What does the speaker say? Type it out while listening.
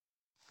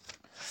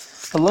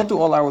Hello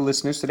to all our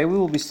listeners. Today we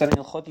will be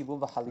studying Hilchot Yibum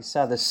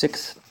V'Chalisa, the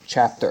 6th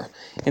chapter.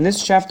 In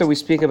this chapter we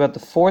speak about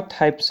the 4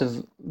 types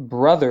of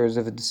brothers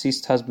of a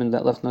deceased husband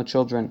that left no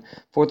children.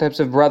 4 types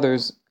of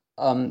brothers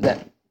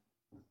that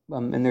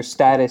in their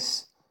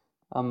status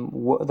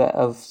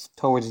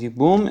towards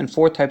Yibum, and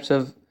 4 types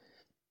of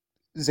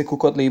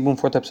Zekukot Yibum,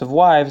 4 types of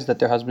wives that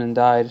their husband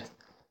died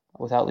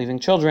without leaving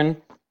children.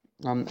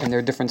 And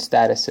their different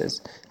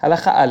statuses.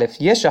 Halacha Aleph,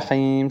 Yesh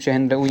achim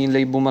shehen reuyin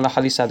leibum ala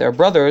halisa. There are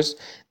brothers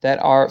that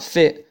are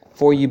fit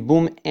for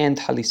yibum and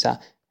halisa.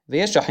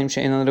 Veyesh achim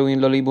she'enan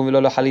reuyin lo leibum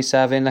velo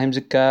halisa ve'en lahem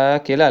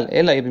zikah kelal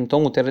ela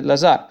yibimtom muteret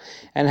lazar.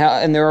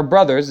 And there are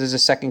brothers. There's a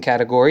second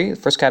category. The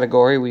first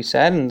category we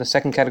said, and the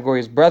second category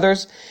is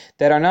brothers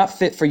that are not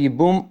fit for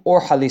yibum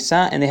or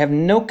halisa, and they have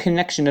no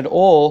connection at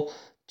all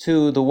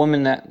to the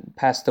woman that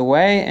passed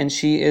away, and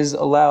she is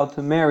allowed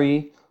to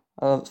marry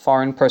a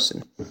foreign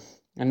person.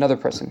 Another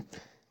person.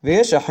 There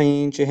are brothers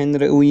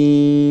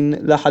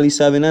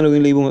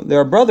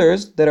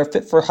that are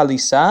fit for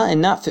halisa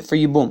and not fit for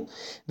yibum.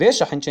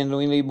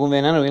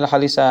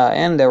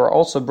 And there are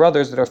also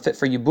brothers that are fit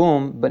for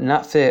yibum but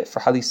not fit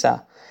for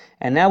halisa.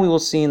 And now we will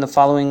see in the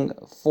following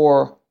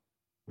 4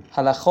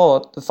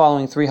 halachot, the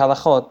following 3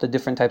 halachot, the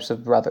different types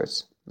of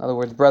brothers. In other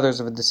words, brothers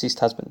of a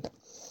deceased husband.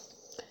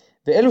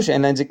 These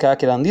are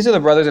the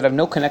brothers that have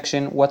no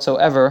connection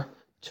whatsoever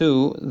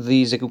to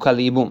the zikukah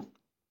yibum.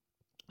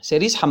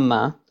 סריס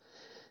חמה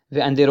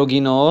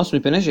ואנדרוגינוס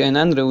מפני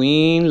שאינן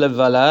ראויים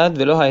לוולד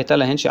ולא הייתה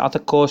להן שעת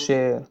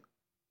הכושר.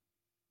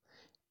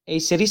 A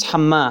seris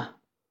hama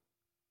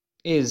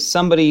is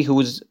somebody who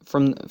was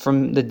from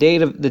the day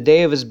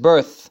of his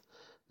birth,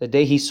 the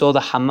day he saw the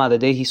hama, the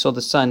day he saw the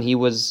sun, he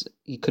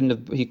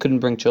couldn't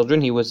bring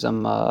children. He was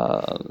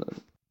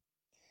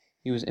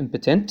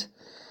impotent.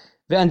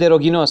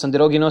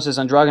 Androgynos is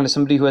androgynous,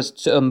 somebody who has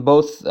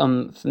both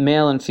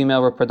male and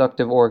female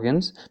reproductive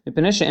organs. And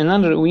this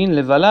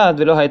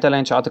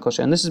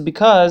is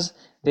because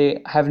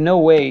they have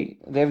no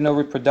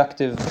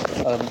reproductive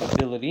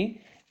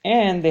ability,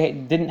 and they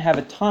didn't have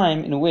a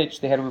time in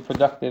which they had a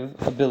reproductive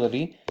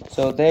ability,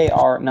 so they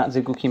are not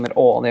zikukim at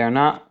all. They are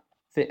not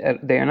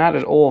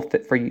at all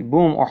fit for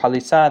yibum or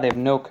halisa. They have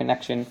no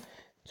connection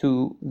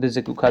to the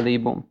zikukah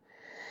yibum.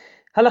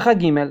 Halacha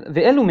Gimel,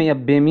 ve'elu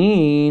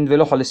meyabemin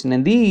ve'lo chalisin.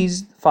 And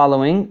these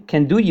following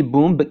can do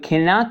yibum but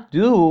cannot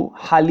do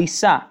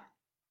halisa.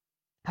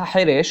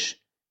 Hachiresh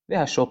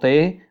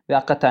ve'hashoteh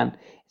ve'akatan.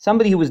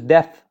 Somebody who was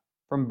deaf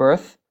from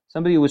birth,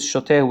 somebody who was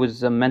shoteh, who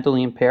was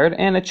mentally impaired,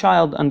 and a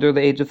child under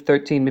the age of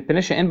 13.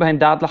 Because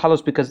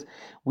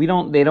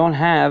they don't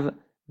have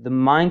the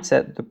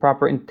mindset, the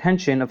proper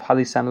intention of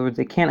halisa. In other words,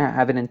 they can't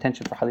have an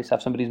intention for halisa.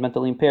 If somebody is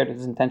mentally impaired,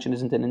 his intention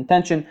isn't an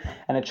intention,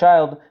 and a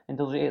child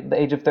until the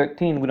age of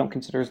 13, we don't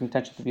consider his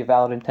intention to be a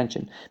valid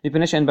intention. However,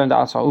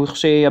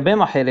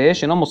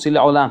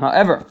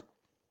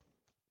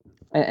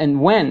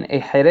 and when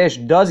a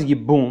hiresh does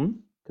yibum,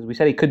 because we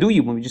said he could do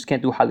yibum, he just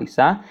can't do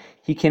halisa,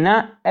 he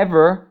cannot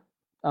ever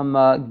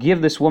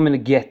give this woman a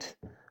get.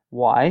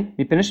 Why?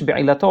 Because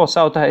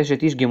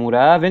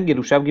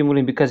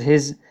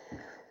his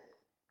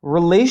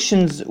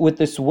relations with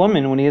this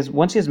woman,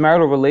 once he has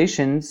marital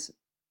relations,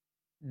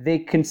 they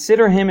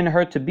consider him and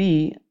her to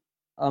be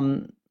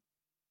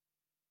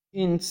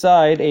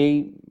inside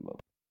a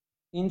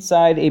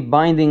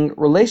binding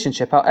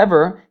relationship.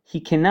 However,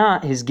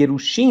 his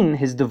gerushin,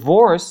 his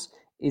divorce,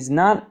 is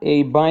not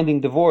a binding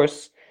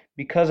divorce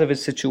because of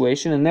his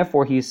situation, and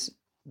therefore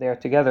they are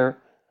together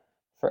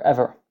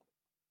forever.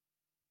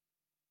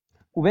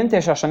 When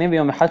a child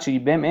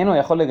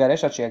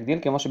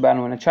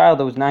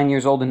that was 9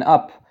 years old and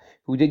up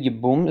who did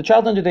yibum, the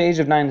child under the age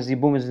of 9 is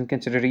yibum isn't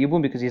considered a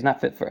yibum because he's not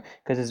fit for,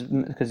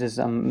 because his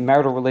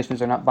marital relations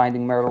are not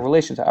binding marital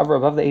relations. However,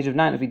 above the age of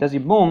 9, if he does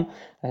yibum,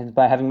 and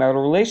by having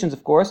marital relations,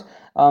 of course,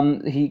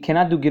 he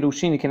cannot do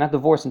girushin, he cannot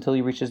divorce until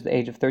he reaches the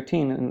age of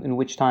 13, in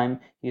which time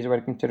he is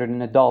already considered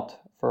an adult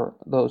for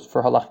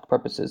halachic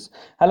purposes.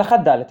 And the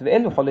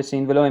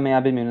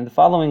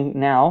following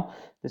now,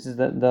 this is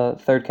the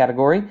third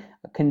category,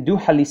 can do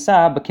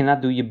halisa but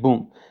cannot do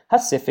yibum.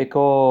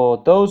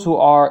 Hasifiko, those who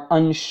are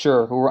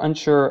unsure,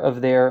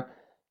 of their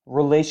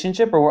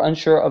relationship or were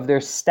unsure of their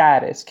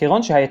status. For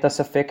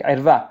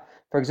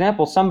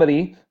example,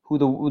 somebody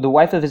who the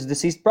wife of his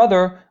deceased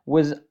brother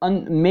was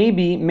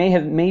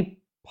may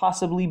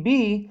possibly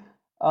be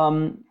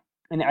an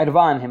irva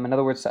on him. In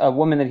other words, a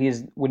woman that he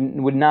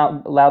would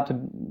not allowed to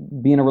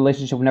be in a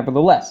relationship with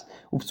nevertheless.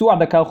 Or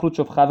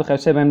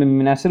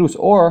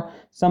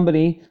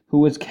somebody who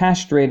was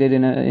castrated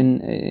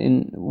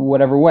in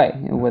whatever way,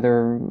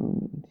 whether,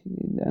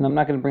 and I'm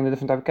not going to bring the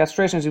different type of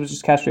castrations, he was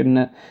just castrated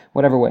in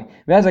whatever way.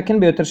 Or an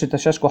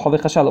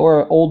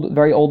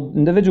very old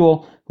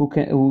individual who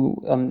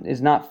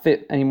is not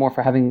fit anymore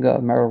for having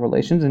marital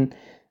relations, and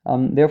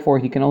therefore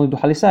he can only do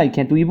halisa. He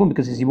can't do yibum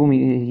because his yibum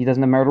he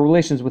doesn't have marital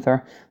relations with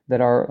her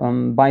that are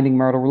binding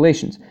marital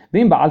relations.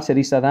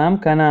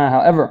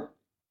 However,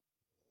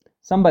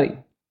 somebody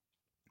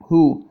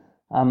who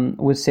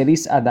was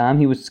seris adam,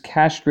 he was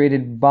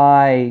castrated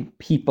by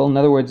people. In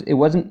other words, it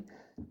wasn't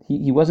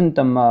he wasn't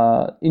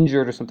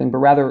injured or something, but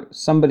rather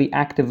somebody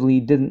actively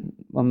didn't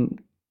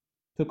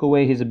took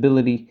away his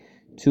ability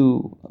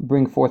to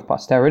bring forth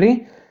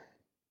posterity,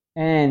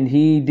 and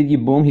he did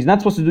yibum. He's not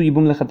supposed to do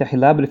yibum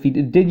lechatechila, but if he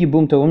did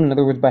yibum to him, in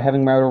other words, by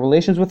having marital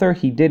relations with her,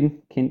 he did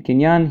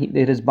kinyan.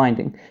 It is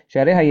binding.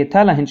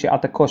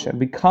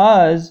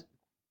 Because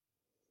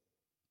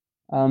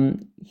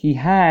he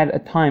had a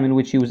time in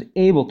which he was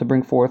able to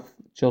bring forth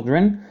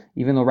children,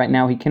 even though right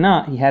now he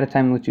cannot. He had a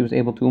time in which he was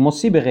able to.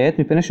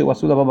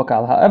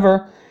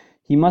 However,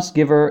 he must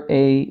give her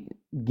a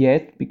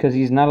get because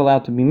he's not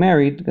allowed to be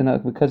married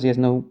because he has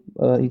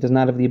he does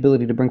not have the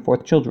ability to bring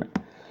forth children.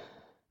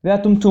 And a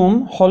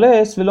tumtum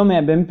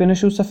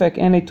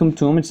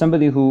is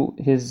somebody who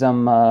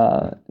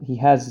he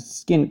has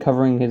skin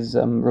covering his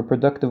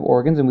reproductive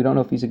organs, and we don't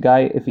know if he's a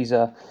guy, if he's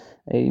a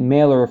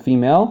male or a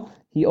female.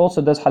 He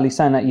also does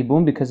halisa, not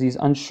yibum, because he's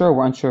unsure.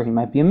 We're unsure. He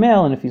might be a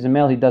male, and if he's a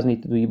male, he does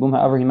need to do yibum.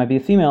 However, he might be a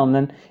female, and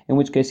then in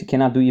which case he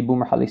cannot do yibum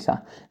or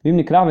halisa.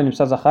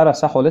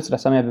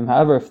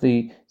 However, if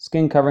the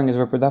skin covering his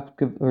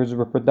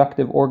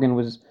reproductive organ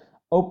was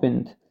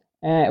opened,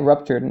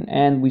 ruptured,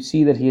 and we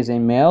see that he is a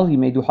male, he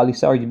may do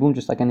halisa or yibum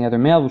just like any other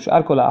male. And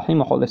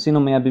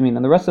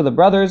the rest of the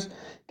brothers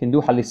can do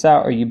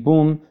halisa or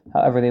yibum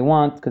however they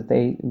want because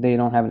they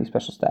don't have any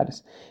special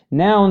status.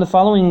 Now, in the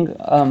following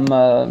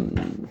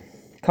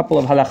couple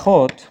of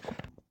halachot,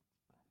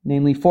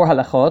 namely 4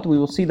 halachot, we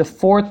will see the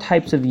 4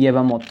 types of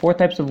yevamot, 4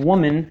 types of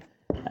women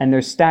and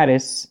their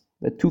status,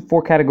 the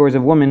 4 categories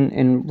of women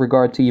in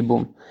regard to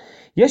yibum.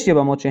 Yesh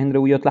yevamot shehen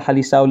reuyot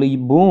lahalisa o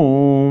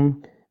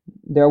leyibum.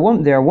 There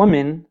are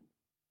women,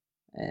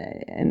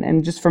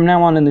 and just from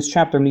now on in this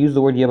chapter, I'm going to use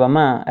the word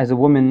yevama as a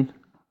woman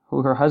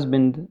who her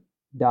husband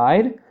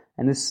died,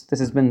 and this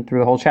has been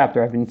through the whole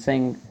chapter. I've been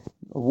saying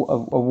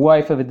a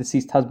wife of a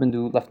deceased husband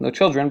who left no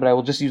children, but I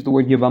will just use the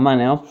word yevama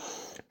now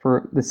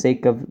for the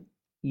sake of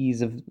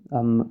ease of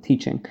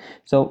teaching.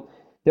 So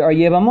there are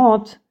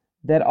yevamot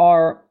that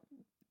are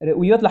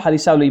re'uyot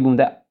lahalisa u'leibum,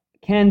 that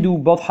can do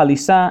both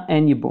halisa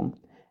and yibum.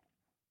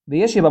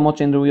 V'yesh yevamot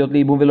she'en re'uyot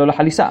leibum v'lo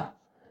lahalisa.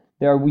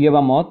 There are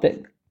yevamot that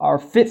are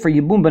fit for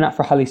yibum but not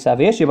for halisa.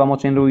 V'yesh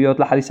yevamot she'en re'uyot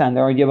lahalisa, and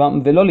there are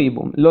yevamot v'lo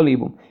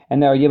leibum,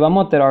 and there are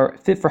yevamot that are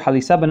fit for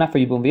halisa but not for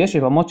yibum. V'yesh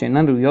yevamot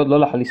she'enan re'uyot lo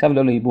lahalisa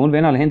v'lo leibum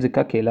ve'en alehen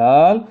zikah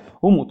kelal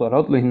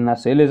u'mutarot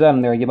lehinnaseh lezar.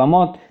 And there are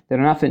yevamot that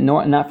are not fit,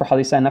 not for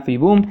halisa and not for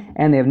yibum,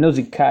 and they have no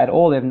zikah at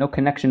all. They have no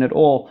connection at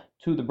all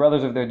to the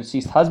brothers of their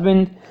deceased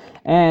husband,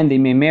 and they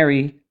may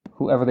marry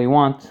whoever they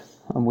want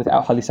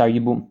without halisa or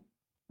yibum.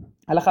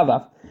 Halakha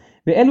vav.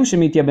 This is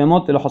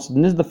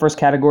the first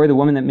category, the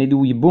woman that may do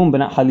yibum but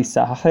not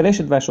halisa.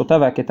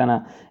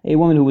 A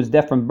woman who was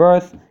deaf from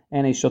birth,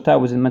 and a shota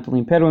was a mentally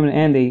impaired woman,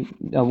 and a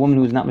woman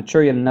who is not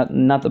mature yet,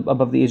 not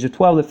above the age of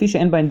 12.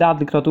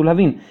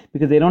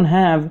 Because they don't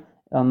have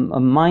a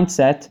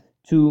mindset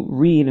to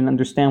read and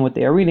understand what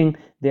they are reading.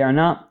 They are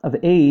not of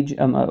age.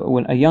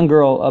 When a young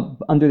girl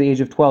under the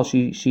age of 12,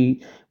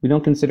 we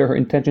don't consider her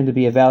intention to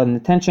be a valid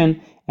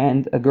intention.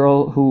 And a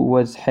girl who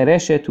was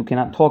hereshet, who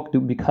cannot talk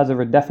because of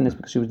her deafness,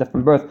 because she was deaf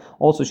from birth,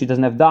 also she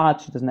doesn't have da'at,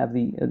 she doesn't have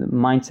the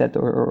mindset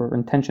or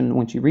intention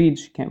when she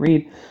reads, she can't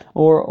read.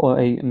 Or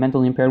a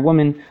mentally impaired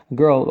woman, a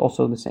girl,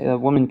 also the same, a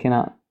woman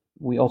cannot.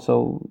 We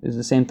also is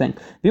the same thing.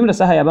 However, if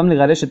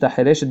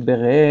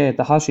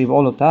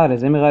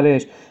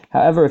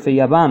a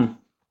yabam,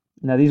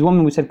 now these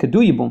women we said could do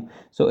yibum.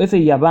 So if a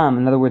yabam,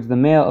 in other words,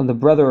 the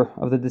brother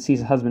of the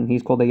deceased husband,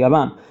 he's called a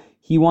yabam,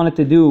 he wanted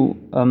to do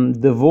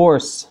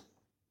divorce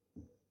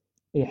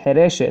a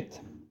hereshet,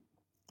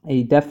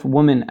 a deaf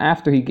woman,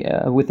 after he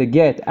with a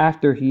get,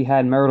 after he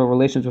had marital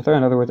relations with her.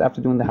 In other words,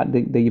 after doing the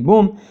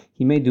yibum,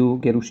 he may do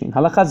gerushin.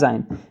 Halakha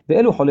zayin.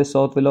 Ve'elu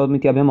cholesot ve'lo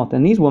mityabemot.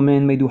 And these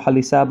women may do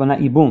halisa but not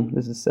yibum.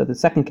 This is the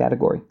second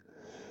category.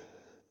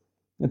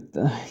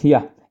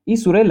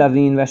 Isurei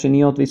lavin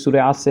v'asheniyot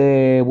v'isurei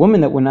aseh.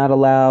 Women that were not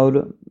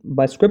allowed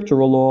by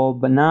scriptural law,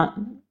 but not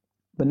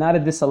a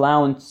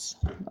disallowance.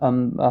 But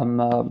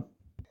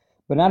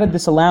not a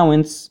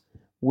disallowance.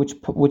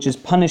 Which is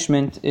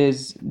punishment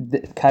is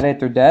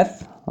karet or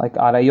death, like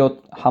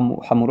arayot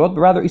hamurot, but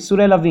rather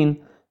isurei lavin,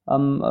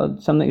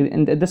 something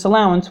in a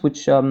disallowance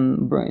which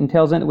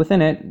entails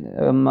within it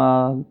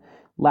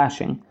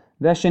lashing.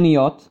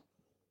 Vesheniyot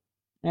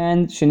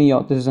and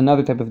sheniyot. This is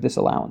another type of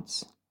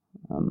disallowance.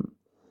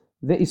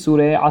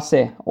 Ve'isurei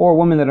aseh, or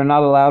women that are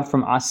not allowed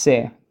from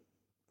aseh,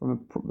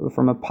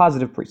 from a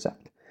positive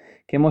precept.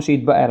 Kemosh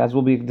yitba'er, as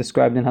will be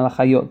described in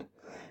halakha yod.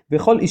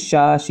 And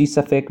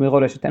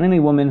any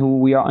woman who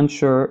we are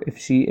unsure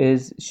if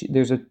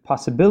there's a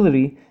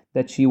possibility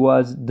that she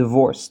was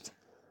divorced.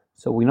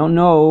 So we don't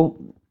know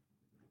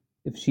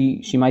if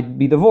she might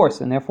be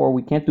divorced, and therefore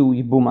we can't do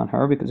yibum on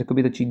her because it could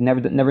be that she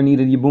never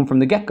needed yibum from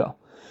the get-go.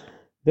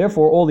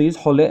 Therefore, all these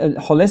she does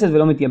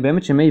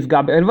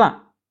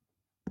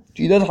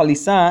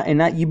halisa and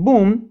not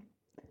yibum,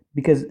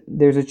 because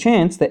there's a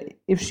chance that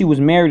if she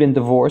was married and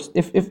divorced,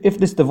 if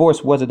this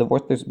divorce was a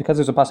divorce, because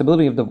there's a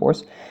possibility of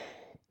divorce.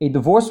 A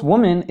divorced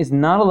woman is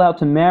not allowed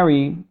to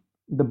marry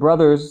the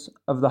brothers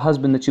of the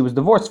husband that she was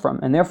divorced from.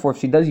 And therefore, if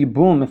she does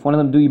yibum, if one of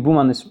them do yibum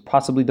on this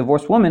possibly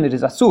divorced woman, it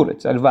is asur,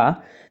 it's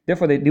arva.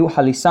 Therefore, they do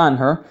halisa on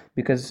her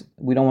because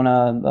we don't want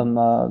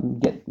to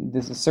get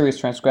this is a serious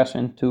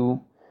transgression to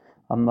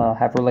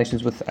have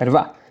relations with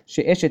arva.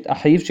 She'eshet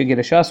ahiv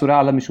shegerasha asura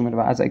ala mishum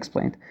arva, as I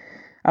explained.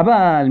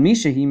 אבל מי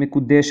שהיא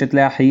מקודשת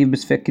לאחיו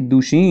בספק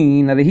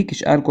קידושין, הרי היא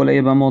כשאר כל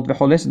היבמות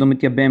וחולסת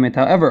ומתייבמת.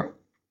 However,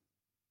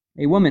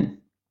 a woman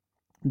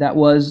that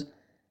was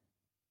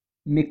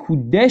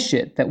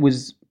mikudeshet, that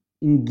was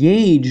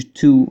engaged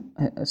to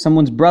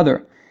someone's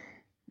brother,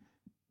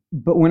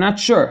 but we're not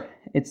sure.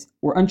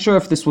 We're unsure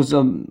if this was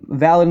a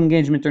valid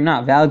engagement or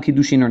not, valid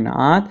kiddushin or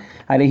not.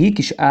 Arehi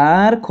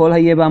kishar kol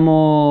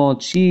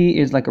hayebamot. She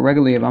is like a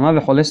regular yebama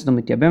v'choleset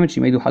u'mityabemet. She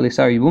may do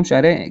halisa or yibum.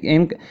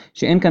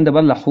 She'en kan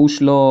dabar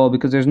lahush lo,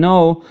 because there's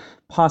no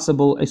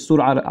possible isur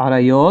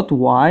arayot.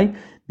 Why?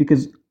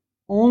 Because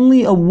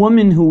only a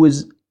woman who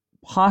was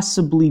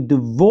possibly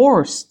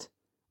divorced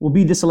will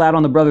be disallowed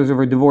on the brothers of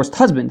her divorced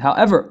husband.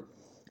 However,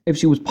 if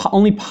she was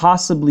only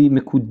possibly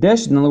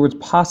mikudesh, in other words,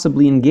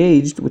 possibly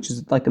engaged, which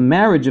is like a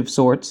marriage of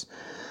sorts,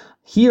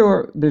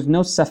 here there's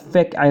no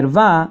safek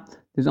irva.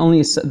 There's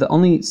only the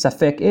only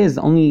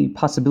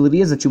possibility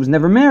is that she was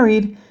never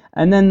married,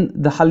 and then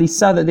the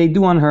halisa that they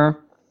do on her,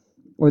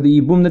 or the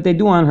yibum that they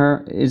do on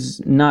her, is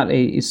not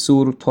a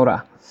isur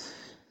Torah.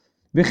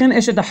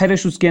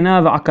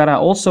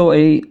 Also,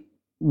 a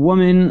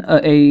woman,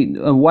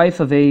 a wife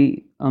of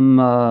a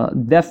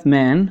deaf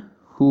man,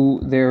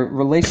 who their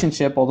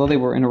relationship, although they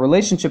were in a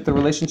relationship, the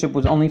relationship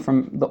was only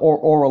from the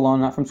oral law,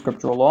 not from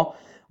scriptural law.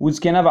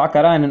 Uzkena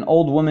va'akara, and an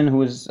old woman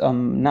who is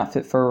not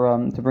fit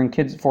for to bring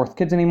forth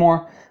kids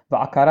anymore.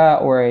 Va'akara,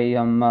 or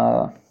an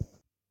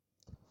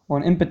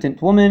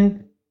impotent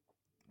woman.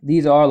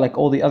 These are like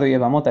all the other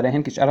yevamot.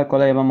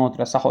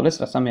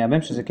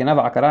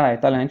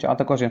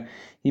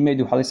 He may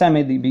do halisa,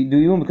 may do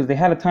yibum, because they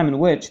had a time in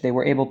which they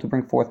were able to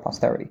bring forth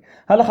posterity.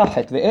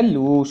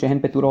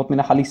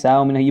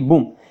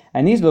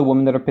 And these are the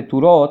women that are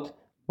peturot,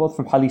 both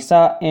from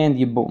halisa and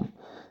yibum.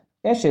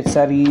 Eshet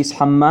saris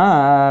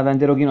hamav and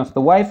deroginos,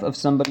 the wife of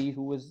somebody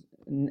who was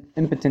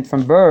impotent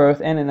from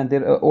birth,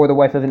 or the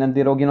wife of an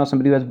andiroginos,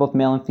 somebody who has both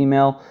male and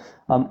female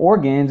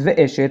organs.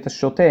 Ve'eshet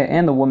shoteh,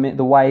 and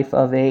the wife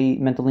of a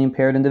mentally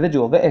impaired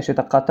individual. Ve'eshet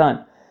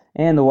qatan,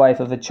 and the wife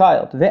of a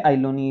child.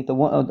 Ve'ailonit,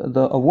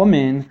 a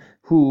woman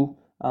who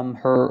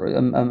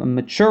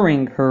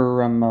maturing,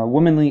 her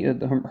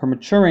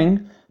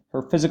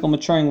her physical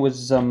maturing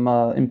was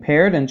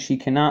impaired, and she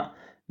cannot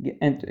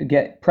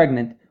get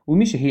pregnant.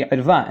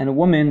 And a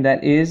woman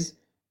that is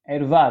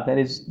irva, that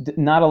is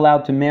not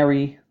allowed to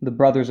marry the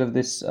brothers of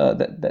this,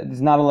 that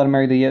is not allowed to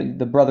marry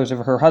the brothers of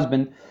her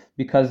husband,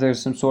 because there's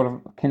some sort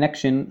of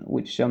connection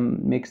which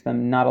makes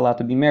them not allowed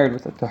to be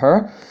married to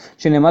her.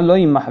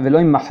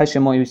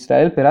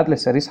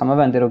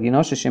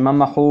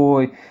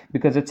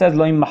 Because it says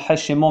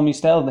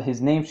that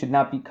his name should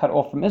not be cut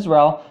off from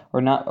Israel,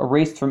 or not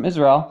erased from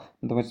Israel,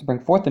 in other words, to bring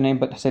forth the name.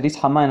 But Seris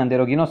Hama and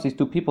Anderoginos, these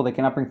two people, they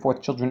cannot bring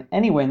forth children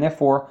anyway, and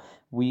therefore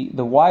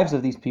the wives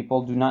of these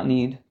people do not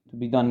need to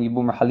be done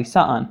yibum or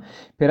halisa on.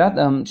 Pirat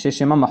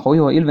sheshema mahui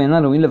ho'il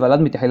ve'enan ro'in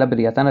levalad mitechila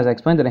b'riyatan, as I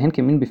explained, lehen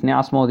kemin b'fnei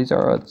asmo, these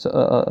are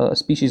a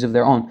species of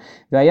their own.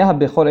 Ve'ayah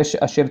ha'bechor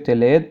asher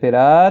teled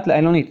pirat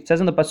la'ilonit. It says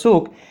in the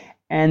pasuk,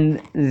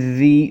 and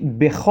the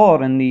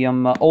bechor, and the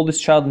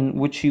oldest child in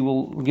which he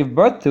will give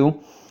birth to,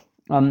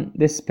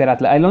 this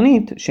pirat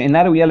la'ilonit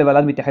she'ena ru'ya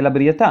levalad mitechila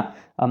b'riyata.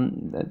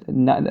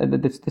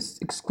 This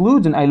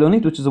excludes an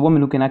ailonit, which is a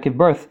woman who cannot give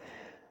birth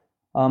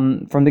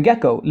from the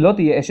get-go.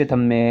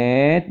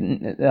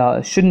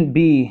 Shouldn't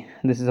be,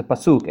 this is a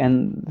pasuk,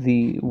 and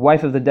the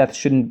wife of the death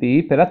shouldn't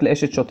be. The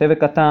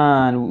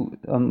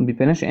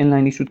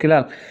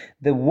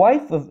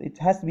wife of, it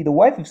has to be the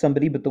wife of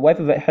somebody, but the wife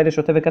of Hede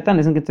Shoteh Katan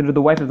isn't considered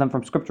the wife of them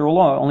from scriptural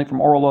law. Only from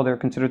oral law they're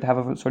considered to have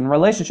a certain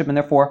relationship, and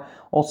therefore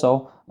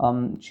also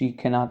she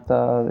cannot,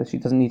 she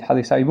doesn't need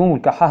halisa yibum.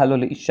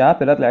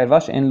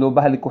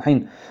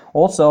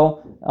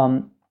 Also,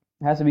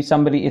 it has to be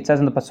somebody, it says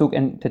in the pasuk,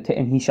 and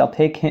he shall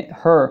take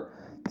her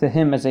to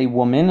him as a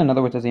woman, in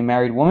other words, as a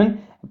married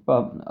woman,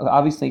 but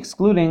obviously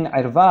excluding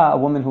irva, a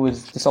woman who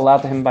is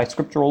disallowed to him by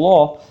scriptural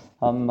law,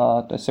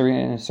 a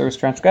serious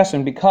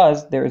transgression,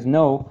 because there is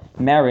no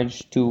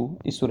marriage to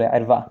isure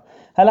irva.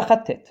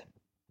 Halakhat tet.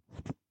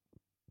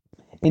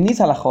 In these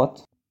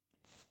halachot,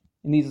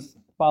 in these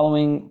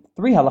following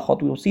three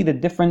halachot, we will see the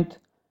different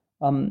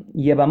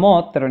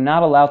yebamot that are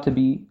not allowed to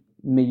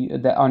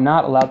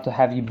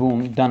have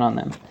yibum done on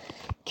them.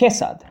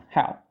 Kesad,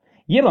 how?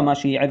 Yebama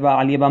shi irva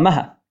al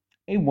yebamaha.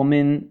 A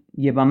woman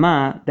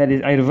yebama that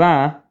is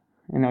irva,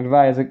 and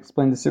irva, as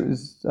explained,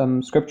 is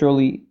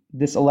scripturally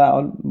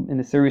disallowed in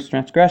a serious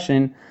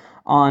transgression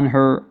on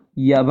her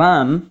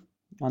yabam,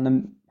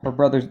 on the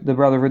brother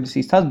of her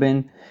deceased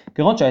husband.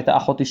 For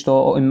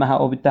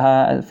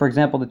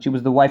example, that she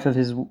was the wife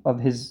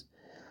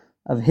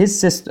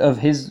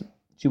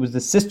she was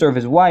the sister of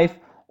his wife,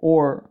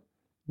 or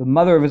the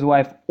mother of his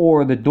wife,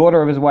 or the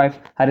daughter of his wife.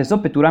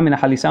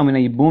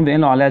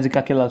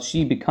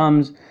 She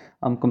becomes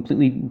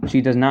completely,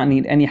 she does not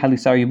need any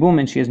halisar yibum,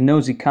 and she has no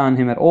zikah on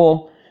him at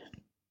all.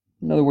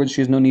 In other words,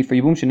 she has no need for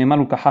yibum. שנאמר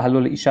ולקחה לו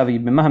לאישה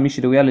ויבמה, מי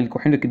שראויה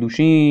ללקוחין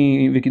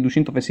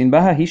וקידושין תופסין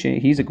בה,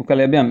 היא זקוקה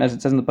ליבם, as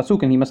it says in the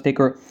pasuk, and he must take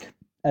her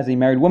as a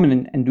married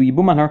woman and do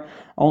yibum on her,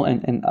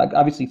 and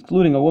obviously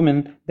excluding a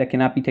woman that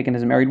cannot be taken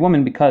as a married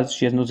woman because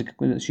she has no,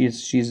 she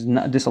is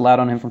not disallowed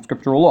on him from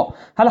scriptural law.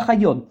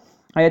 Halakha yod,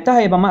 hayata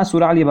hayabama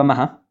asura al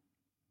yabamaha,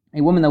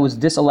 a woman that was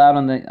disallowed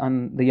on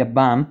the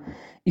yabam,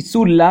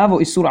 isur lav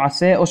or isur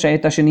aseh or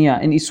shayeta sheniya.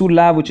 In isur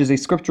lav, which is a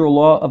scriptural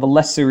law of a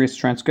less serious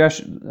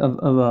transgression,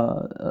 of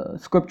a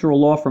scriptural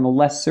law from a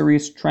less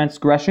serious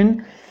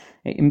transgression,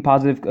 an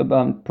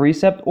impositive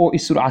precept, or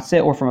isur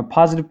aseh, or from a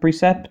positive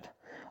precept,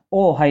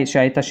 or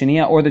hayshayeta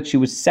sheniya, or that she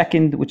was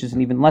second, which is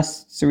an even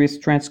less serious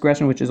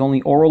transgression, which is only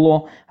oral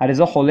law. She does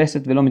halisa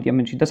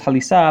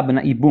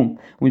b'na ibum.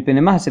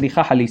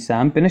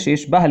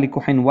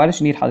 Why does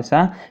she need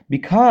halisa?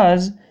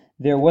 Because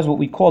there was what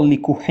we call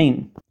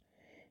likuhin.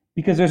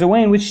 Because there's a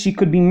way in which she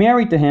could be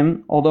married to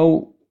him,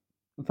 although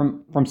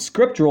from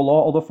scriptural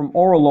law, although from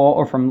oral law,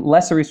 or from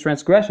less serious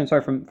transgression,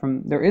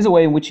 from there is a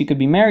way in which she could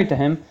be married to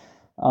him,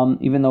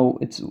 even though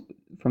it's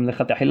from the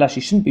Khatahillah, she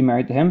shouldn't be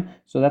married to him,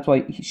 so that's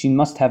why she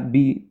must have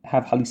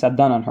halisa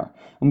done on her.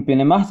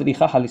 Because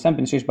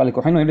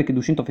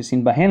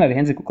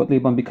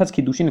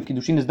kiddushin, if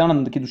kiddushin is done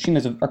on the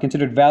kiddushin are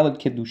considered valid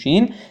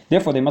kiddushin,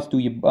 therefore they must do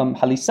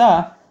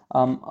halisa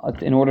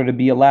in order to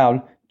be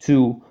allowed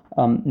to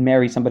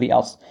marry somebody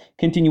else.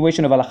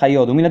 Continuation of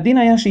al-khayod.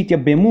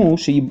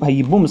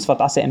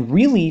 And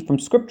really, from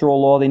scriptural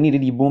law, they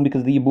needed yibum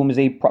because the yibum is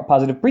a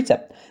positive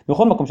precept. And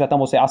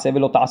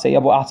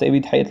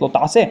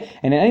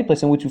in any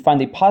place in which you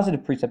find a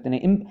positive precept and a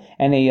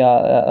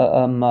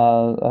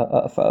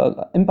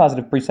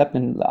impositive precept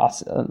and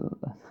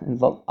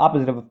the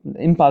opposite of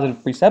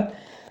impositive precept,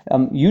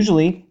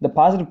 usually the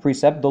positive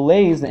precept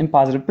delays the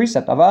impositive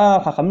precept.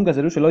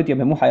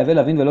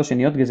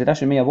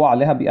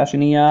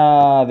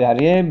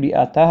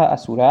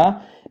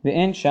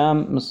 ואין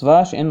שם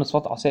מצווה שאין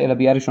מצוות עשה אלא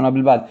ביאה ראשונה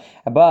בלבד.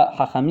 But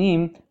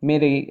חכמים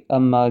made a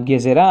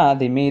גזירה,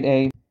 they made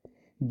a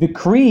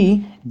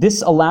decree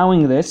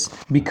disallowing this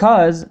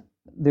because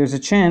there's a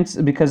chance,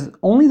 because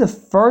only the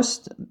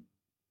first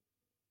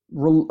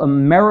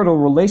marital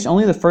relation,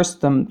 only the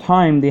first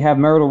time they have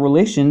marital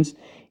relations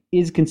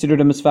is considered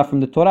a mitzvah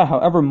from the Torah.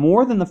 However,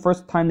 more than the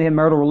first time they have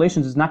marital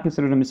relations is not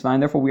considered a mitzvah, and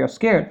therefore we are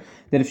scared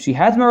that if she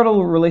has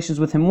marital relations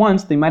with him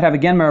once, they might have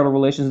again marital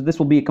relations, and this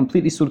will be a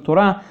completely sur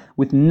Torah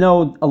with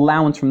no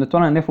allowance from the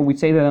Torah, and therefore we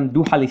say to them,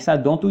 do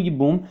halisa, don't do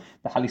yibum,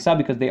 the halisa,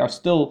 because they are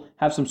still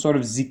have some sort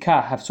of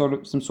zikah, have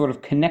some sort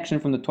of connection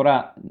from the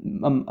Torah,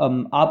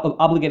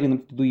 obligating them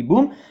to do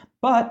yibum,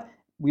 but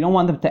we don't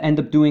want them to end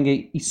up doing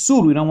a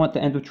isur. We don't want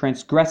to end up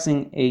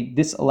transgressing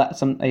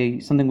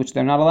something which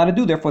they're not allowed to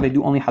do. Therefore, they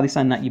do only halisa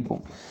and not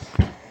yibum.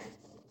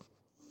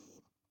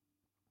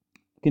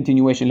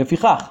 Continuation.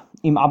 לפיכך,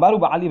 אם עבר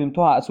ובעל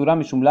יבמתו האסורה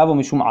משום לאו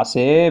ומשום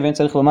עשה, ואין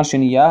צריך לומר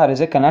שנייה, הרי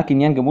זה קנה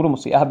קניין גמור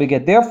ומוציאה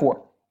בגט. Therefore,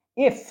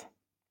 if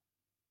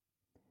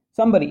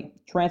somebody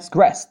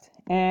transgressed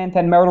and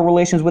had marital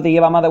relations with a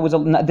yevama that was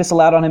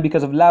disallowed on him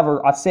because of lav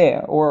or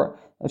aseh or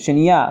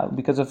sheniya,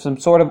 because of some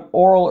sort of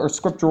oral or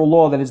scriptural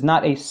law that is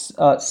not a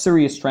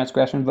serious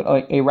transgression, but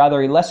a rather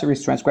a less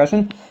serious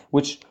transgression,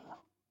 which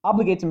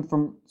obligates him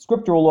from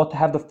scriptural law to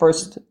have the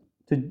first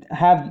to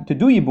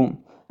do yibum.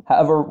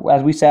 However,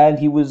 as we said,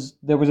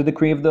 there was a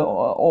decree of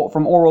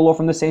from oral law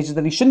from the sages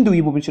that he shouldn't do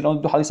yibum, he should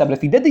only do halisa. But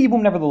if he did the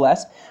yibum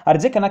nevertheless,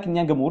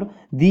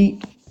 the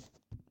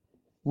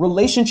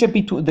relationship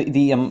between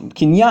the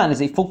kinyan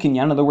is a full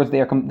kinyan. In other words,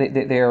 their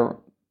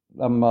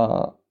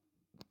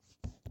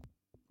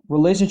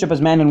relationship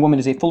as man and woman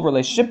is a full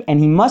relationship, and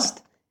he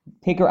must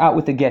take her out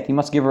with a get. He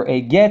must give her a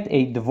get,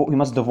 he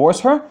must divorce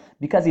her,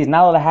 because he is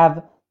not allowed to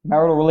have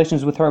marital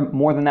relations with her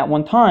more than that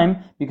one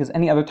time, because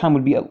any other time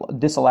would be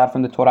disallowed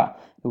from the Torah.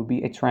 It would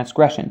be a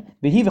transgression.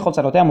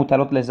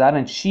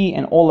 And she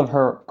and all of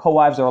her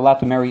co-wives are allowed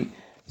to marry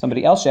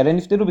somebody else,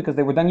 because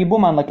they were done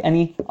yibuman like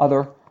any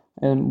other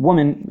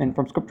woman, and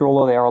from scriptural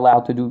law they are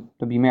allowed to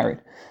be married.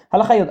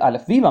 הלכה י"א,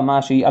 והיא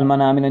במה שהיא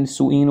אלמנה מן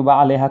הנישואין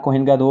ובעליה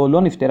כהן גדול,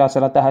 לא נפטרה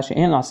שרתה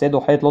שאין עשה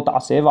דוחת לא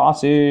תעשה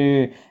ועשה.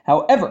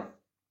 However,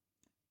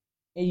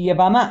 a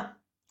yabama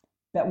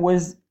that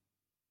was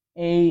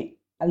a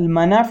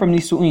almana from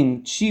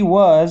nisuin, she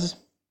was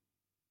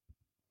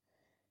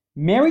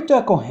married to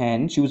a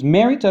kohen,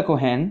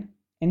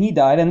 and he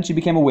died, and then she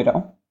became a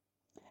widow,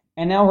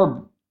 and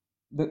now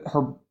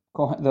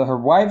her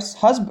wife's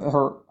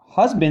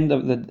husband,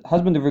 the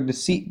husband of her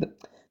deceased,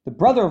 the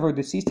brother of her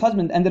deceased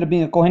husband ended up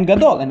being a Kohen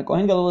Gadol, and a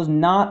Kohen Gadol is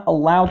not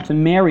allowed to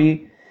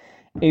marry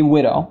a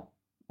widow,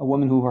 a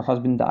woman who her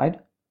husband died.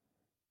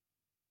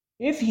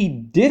 If he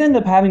did end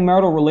up having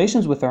marital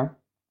relations with her,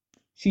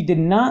 she did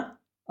not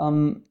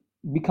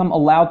become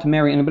allowed to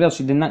marry anybody else.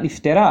 She did not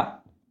niftera,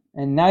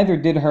 and neither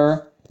did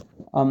her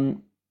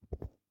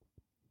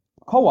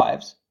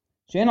co-wives.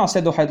 Because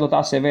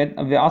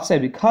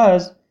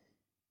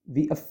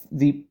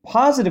the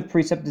positive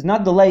precept does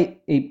not delay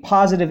a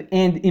positive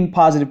and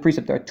impositive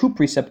precept. There are two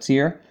precepts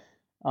here,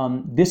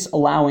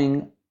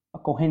 disallowing a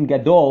Kohen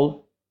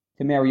Gadol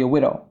to marry a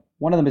widow.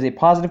 One of them is a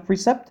positive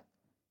precept,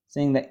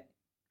 saying that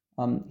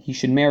he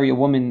should marry a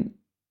woman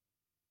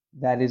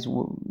that is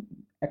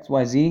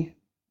XYZ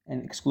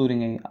and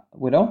excluding a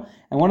widow.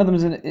 And one of them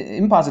is an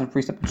impositive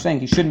precept, saying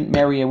he shouldn't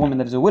marry a woman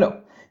that is a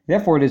widow.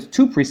 Therefore, it is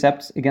two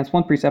precepts against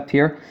one precept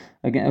here,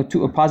 again, a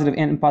positive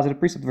and impositive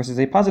precept versus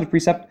a positive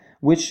precept,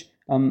 which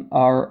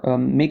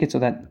make it so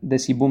that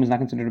this yibum is not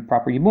considered a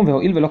proper yibum.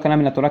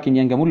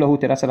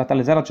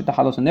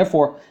 And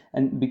therefore,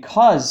 and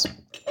because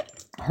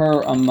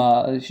her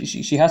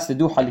she has to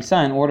do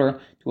halisa in order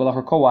to allow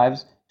her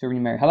co-wives to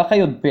remarry. Halakha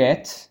Yod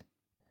Bet.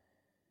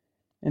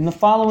 In the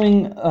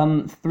following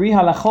three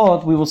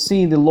halachot, we will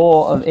see the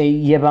law of a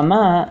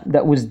yevama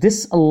that was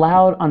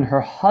disallowed on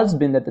her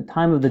husband at the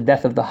time of the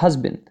death of the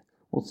husband.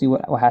 We'll see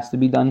what has to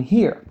be done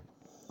here.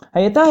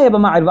 A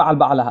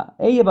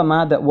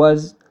yevama that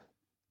was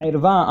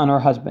irva on her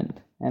husband.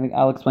 And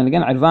I'll explain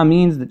again. Irva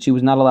means that she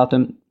was not allowed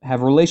to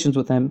have relations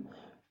with him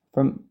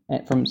from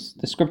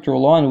the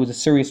scriptural law, and it was a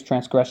serious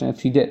transgression if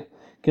she did.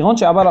 For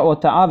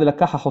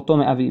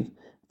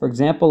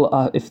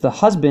example, if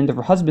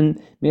her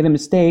husband made a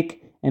mistake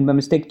and by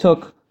mistake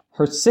took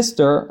her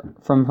sister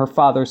from her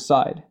father's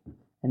side,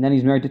 and then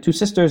he's married to two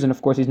sisters, and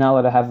of course he's not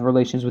allowed to have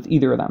relations with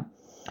either of them.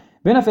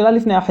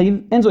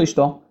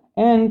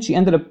 And she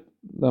ended up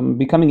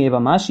becoming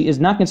Yevama. She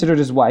is not considered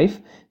his wife.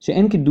 She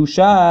does not need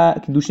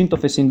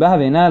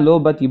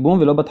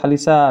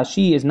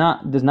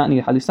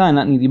halisa and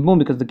not need yibum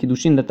because the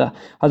kiddushin that the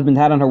husband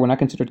had on her were not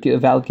considered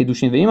valid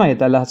kiddushin.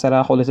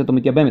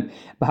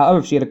 But however,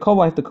 if she had a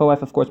co-wife, the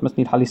co-wife of course must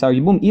need halisa or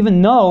yibum,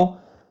 even though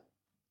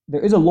there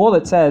is a law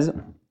that says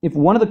if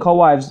one of the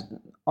co-wives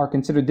are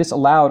considered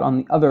disallowed on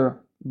the other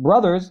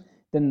brothers,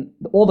 then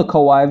all the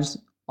co-wives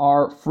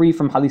are free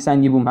from halisa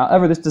and yibum.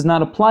 However, this does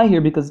not apply here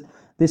because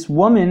this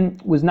woman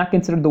was not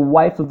considered the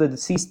wife of the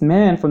deceased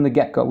man from the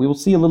get-go. We will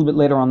see a little bit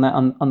later on that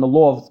on the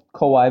law of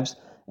co-wives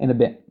in a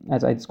bit,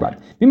 as I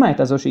described.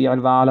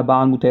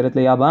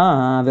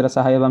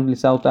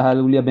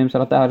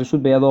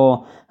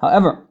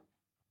 However,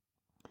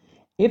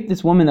 if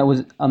this woman that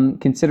was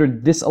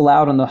considered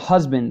disallowed on the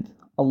husband,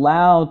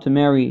 allowed to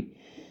marry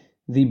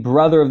the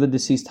brother of the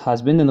deceased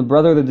husband, and the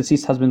brother of the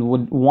deceased husband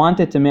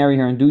wanted to marry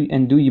her and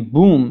do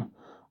yibum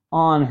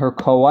on her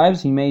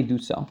co-wives, he may do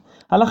so.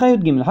 הלכה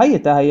י"ג,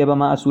 הייתה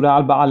היבמה אסורה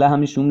על בעלה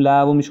משום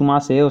לאו ומשום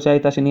מעשה, או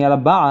שהייתה שנייה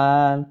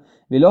לבעל,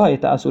 ולא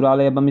הייתה אסורה על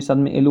היבמה מצד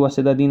מאלו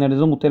הסדדין, הרי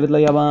זו מותרת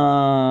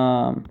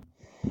ליבם.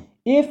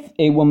 If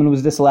a woman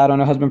was disallowed on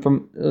her husband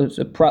from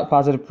a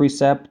positive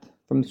precept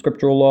from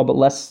scriptural law, but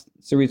less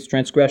serious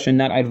transgression,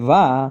 not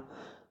irva,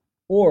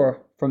 or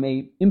from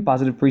a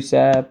impositive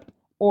precept,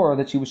 or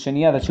that she was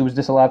shaniya, that she was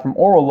disallowed from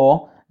oral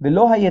law,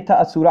 ולא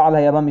הייתה אסורה על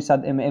היבמה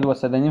מצד מאלו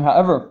הסדדין.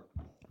 However,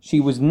 she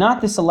was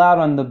not disallowed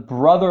on the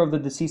brother of the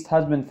deceased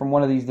husband from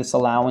one of these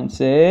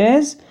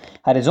disallowances.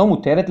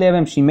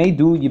 She may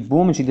do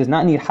yibum, and she does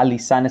not need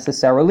halisa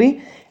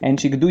necessarily. And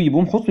she could do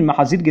yibum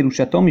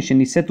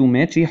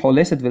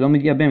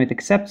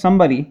except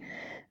somebody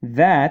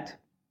that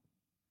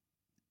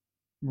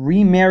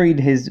remarried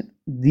his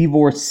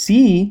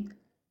divorcee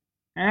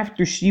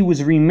after she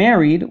was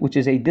remarried, which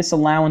is a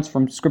disallowance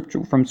from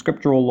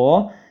scriptural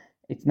law.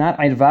 It's not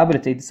irva, but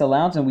it's a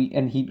disallowance,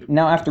 and he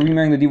now after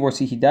remarrying the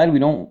divorcee, he died.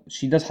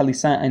 She does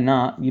halisa and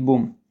not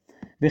yibum.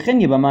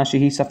 וכן יבמה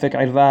שהיא ספק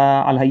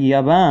ערווה על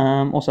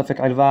היבם או ספק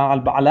ערווה על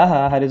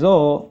בעלها, הרי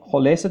זו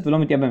חולסת ולא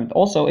מתייבמת.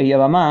 Also a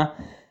yabama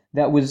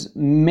that was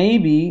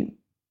maybe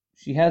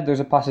there's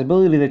a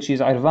possibility that she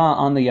is irva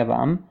on the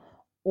yabam,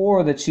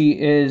 or that she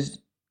is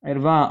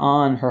irva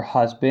on her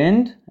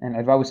husband, and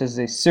irva we says is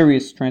a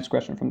serious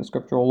transgression from the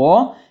scriptural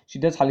law. She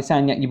does halisa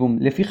and yibum.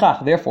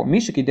 לפיכך, therefore,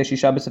 מי שקידש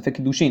אישה בספק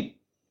קידושין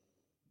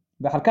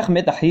ואחר כך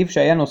מת אחיו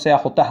שהיה נושא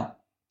אחותה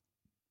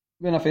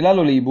ונפלה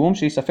לו לייבום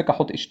שהיא ספק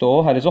אחות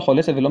אשתו, הרי זו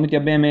חולסת ולא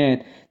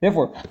מתייבמת.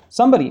 Therefore,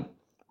 somebody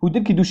who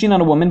did kiddushin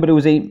on a woman, but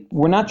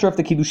we're not sure if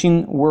the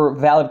kiddushin were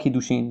valid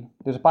kiddushin.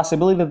 There's a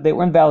possibility that they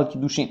weren't valid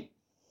kiddushin.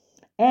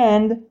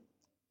 And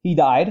he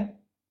died.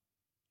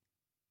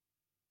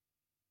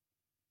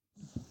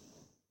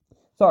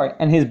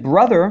 And his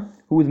brother,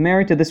 who was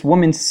married to this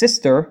woman's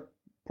sister,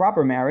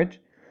 proper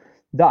marriage,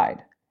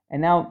 died.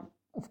 And now,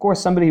 of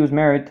course, somebody who was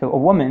married to a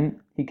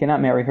woman, he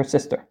cannot marry her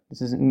sister.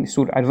 This is in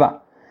Surah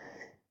Arva.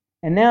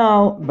 And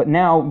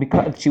now,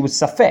 because she was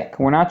safek,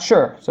 we're not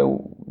sure.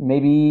 So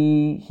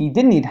maybe he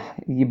did need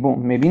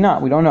yibum, maybe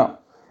not. We don't know.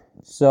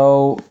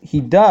 So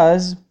he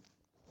does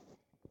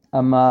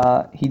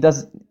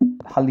halisa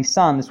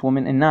on this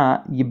woman and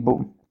not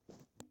yibum.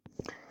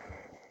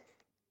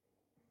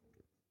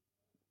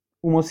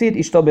 Umosit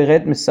ishto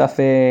beret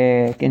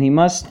misafek, and he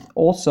must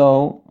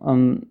also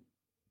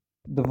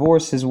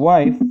divorce his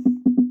wife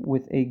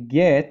with a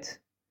get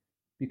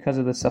because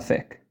of the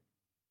safek.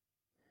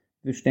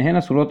 ושתיהן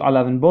אסורות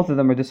עליו, and both of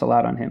them are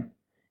disallowed on him.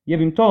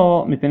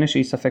 יבימתו מפני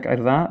שהיא ספק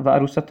ערווה,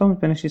 וארוסתו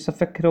מפני שהיא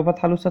ספק קרובת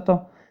חלוסתו.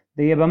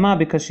 the Yabama,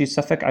 because she's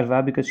Safek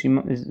Arva, because she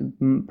is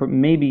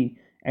maybe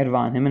Arva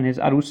on him, and his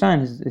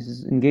Arusan,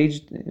 his the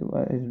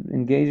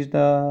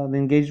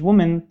engaged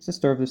woman,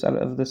 sister of this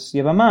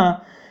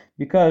Yabama,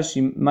 because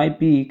she might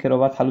be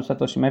Kerovat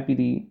Halusato, she might be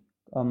the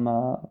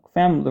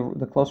family,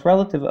 the close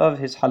relative of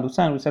his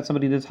Halusan. We said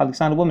somebody that's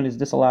Halisan, a woman, is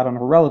disallowed on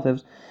her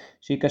relatives.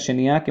 Shika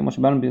Sheniyak,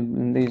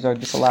 and these are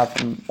disallowed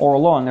from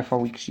oral law, and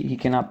therefore he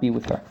cannot be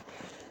with her.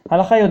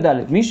 Halakha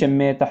Yodalet, מי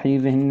שמת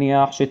אחיו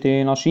והניח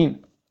שתי נשים.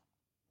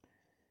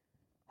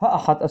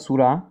 האחת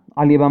אסורה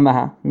על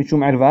יבמها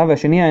משום ערווה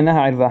והשנייה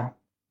אינها ערווה.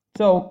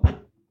 So,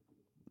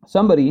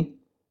 somebody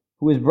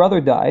whose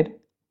brother died,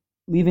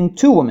 leaving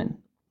two women,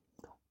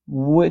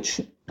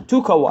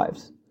 two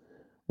co-wives,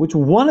 which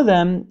one of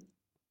them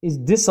is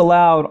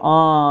disallowed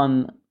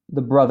on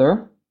the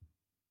brother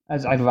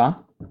as عرווה,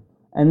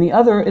 and the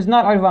other is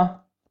not عرווة.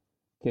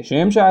 The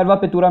same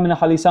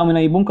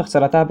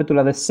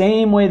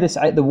way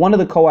the one of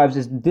the co-wives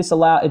is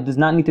disallowed, it does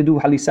not need to do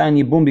halisa and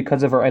yibum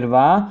because of her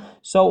irva,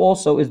 so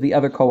also is the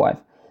other co-wife.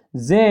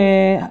 There's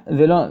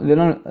no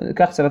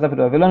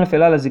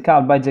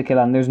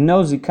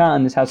zikah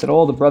in this house at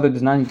all. The brother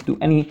does not need to do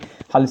any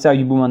halisa or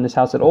yibum on this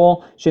house at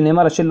all. It says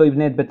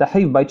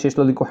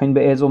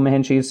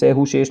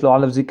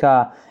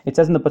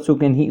in the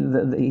pasuk,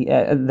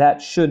 and that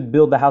should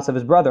build the house of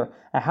his brother,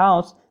 a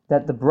house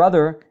that the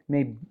brother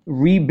may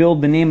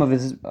rebuild the name of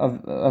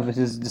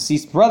his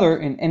deceased brother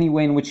in any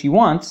way in which he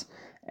wants,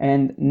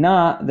 and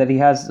not that he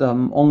has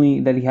some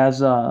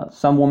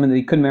woman that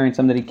he could marry and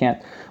some that he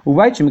can't. A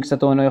house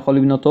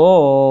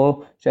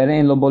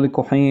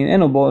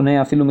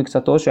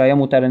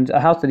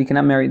that he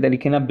cannot marry, that he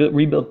cannot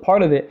rebuild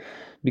part of it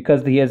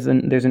because there's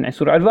an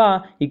Isur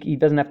Arva, he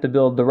doesn't have to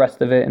build the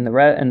rest of it,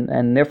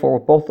 and therefore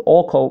both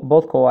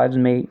co-wives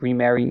may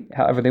remarry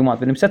however they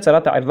want. And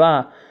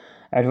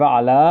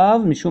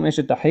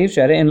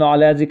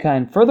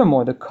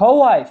furthermore, the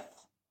co-wife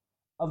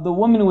of the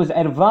woman who is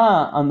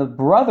irva on the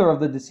brother of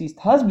the deceased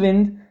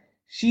husband,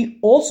 she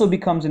also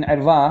becomes an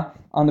irva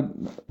on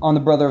the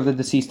brother of the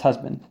deceased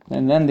husband,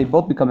 and then they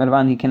both become irva,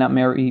 and he cannot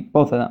marry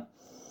both of them.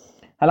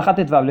 Therefore,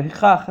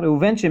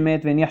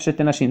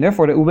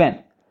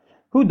 Reuven,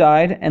 who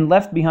died and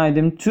left behind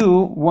him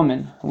two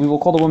women, we will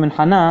call the woman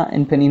Hannah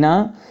and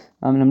Penina,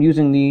 and I'm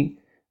using the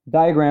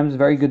diagrams,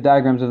 very good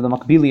diagrams of the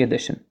Makbili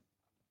edition.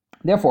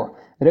 Therefore,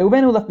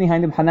 Reuven who left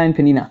behind him Hannah and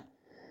Penina.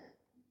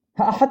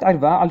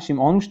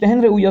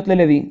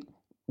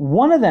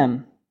 One of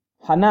them,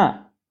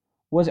 Hannah,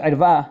 was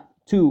Arva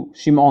to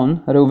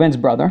Shimon, Reuven's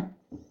brother,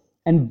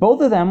 and both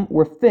of them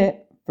were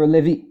fit for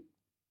Levi.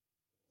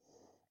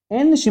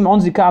 And Shimon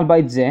zika al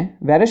bayit zeh,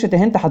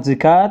 ve'areh tahat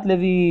zikat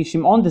Levi.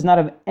 Shimon does not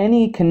have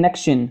any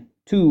connection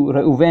to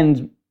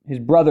Reuven's, his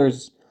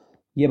brother's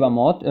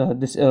Yebamot,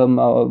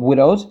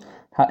 widows.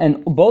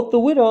 And both the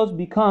widows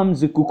become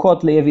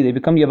zikukot levi. They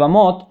become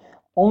yabamot,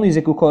 only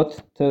zikukot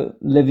to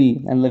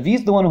Levi. And Levi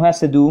is the one who has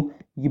to do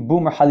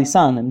yibum or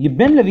halisan.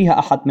 Yibim Levi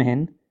ha'achat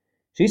mehen,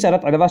 she'i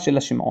sarat arava shel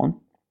Shimon.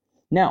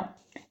 Now,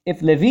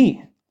 if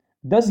Levi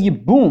does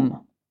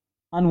yibum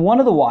on one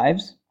of the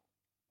wives,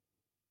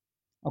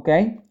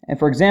 okay, and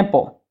for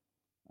example,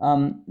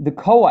 the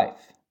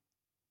co-wife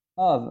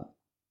of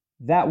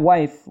that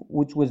wife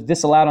which was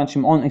disallowed on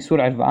Shimon Isur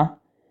Arva,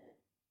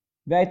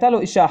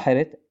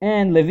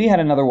 and Levi had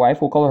another wife,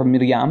 we'll call her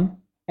Miriam,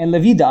 and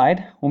Levi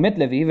died,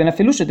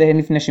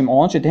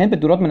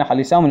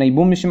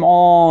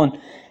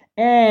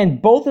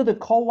 and both of the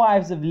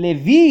co-wives of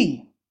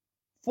Levi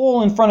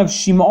fall in front of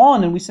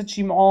Shimon, and we said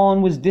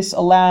Shimon was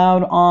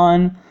disallowed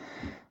on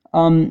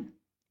the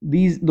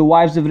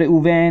wives of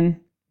Reuven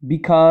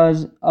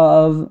because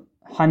of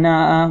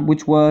Hannah,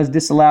 which was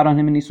disallowed on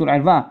him in Isur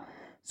Arva.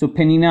 So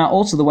Penina,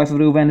 also the wife of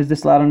Reuven, is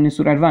disallowed on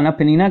Nisur Arva. Now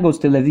Penina goes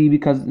to Levi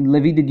because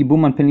Levi did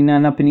Yibum on Penina.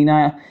 Now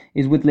Penina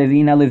is with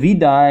Levi. Now Levi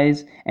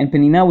dies, and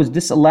Penina was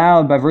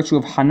disallowed by virtue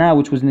of Hannah,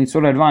 which was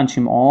Nisur Arva and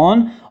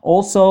Shimon.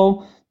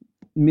 Also,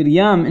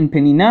 Miriam and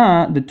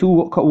Penina, the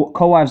two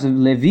co-wives of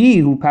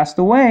Levi who passed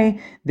away,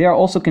 they are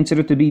also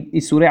considered to be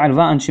Isur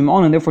Arva and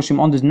Shimon, and therefore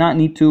Shimon does not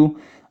need to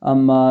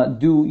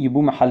do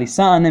yibum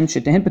halisa on them.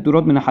 Shetehen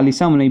peturot min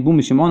halisa min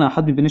yibum Shimon.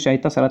 Ahad mipnei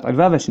she'ayta sarat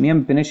arva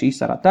v'shniyah mipnei she'i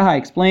sarataha. I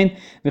explained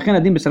v'chen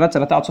adin b'sarat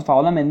sarata ad sof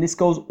ha'olam, and this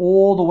goes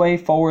all the way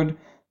forward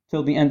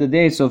till the end of the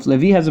day. So if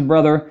Levi has a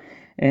brother,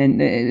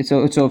 and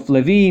so if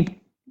Levi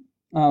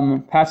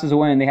passes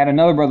away and they had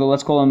another brother,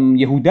 let's call him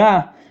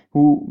Yehuda,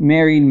 who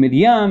married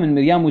Miriam, and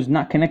Miriam was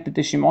not connected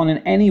to Shimon in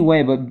any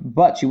way,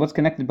 but she was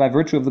connected by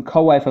virtue of the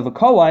co-wife of a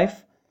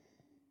co-wife.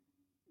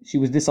 She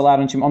was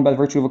disallowed on Shimon by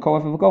virtue of a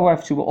co-wife of a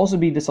co-wife. She will also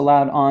be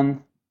disallowed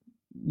on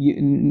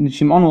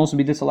Shimon will also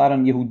be disallowed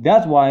on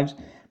Yehuda's wives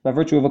by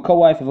virtue of a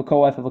co-wife of a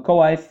co-wife of a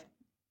co-wife,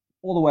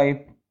 all the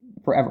way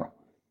forever.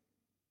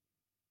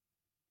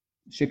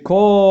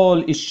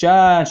 שכל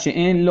אישה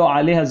שאין לו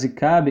עליה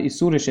זיקה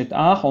באיסור אשת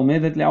אח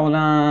עומדת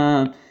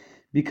לעולם.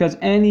 Because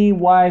any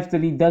wife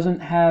that he doesn't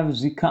have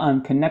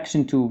zikah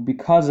connection to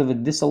because of a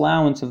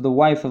disallowance of the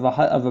wife of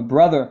a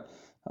brother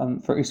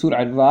for isur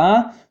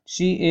arva,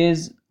 she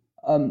is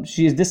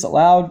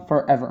disallowed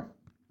forever.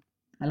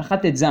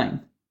 Halakhat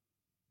Zayin.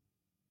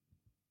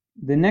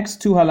 The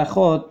next two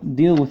halachot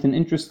deal with an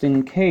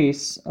interesting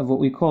case of what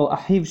we call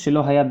ahiv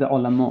shelo haya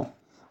be'olamo.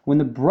 When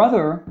the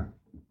brother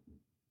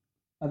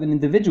of an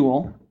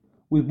individual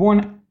was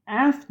born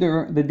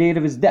after the date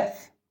of his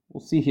death.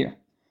 We'll see here.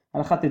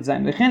 Halakhat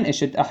Zayin. V'chen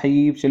eshet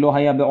ahiv shelo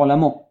haya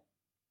be'olamo.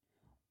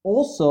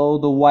 Also,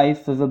 the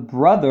wife of a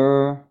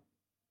brother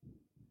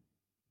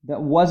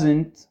that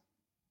wasn't...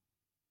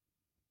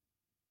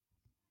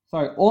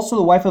 also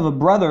the wife of a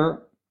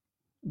brother,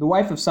 the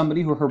wife of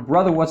somebody who her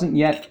brother wasn't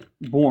yet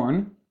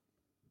born.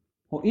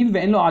 הואיל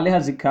ואין לו עליה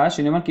זיקה,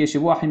 שנאמר כי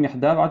ישבו אחים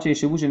יחדיו עד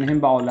שישבו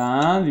שניהם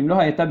בעולם, ואם לא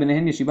הייתה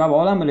ביניהן ישיבה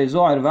בעולם, אלא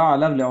זו ערווה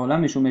עליו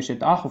לעולם משום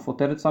אשת אח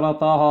ופוטרת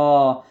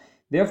צרתה.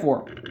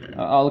 Therefore,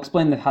 I'll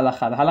explain the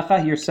halakha. The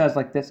halakha here says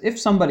like this: if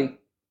somebody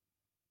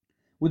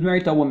was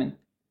married to a woman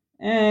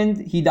and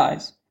he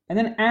dies, and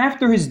then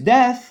after his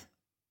death,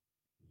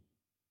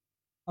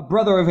 a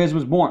brother of his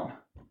was born,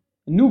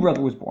 a new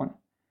brother was born,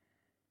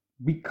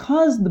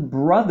 because the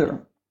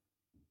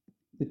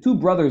two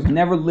brothers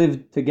never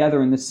lived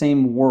together in the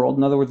same world.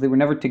 In other words, they were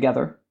never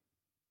together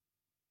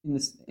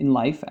in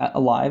life,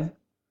 alive.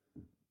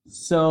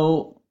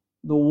 So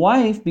the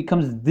wife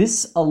becomes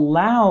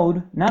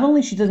disallowed. Not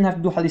only she doesn't have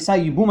to do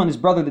halisa yibum on his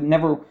brother that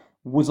never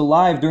was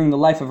alive during the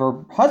life of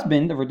her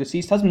husband, of her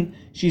deceased husband,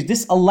 she's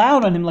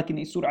disallowed on him like in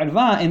Isur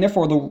Arva, and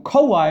therefore the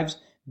co-wives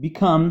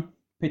become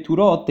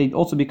peturot. They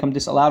also become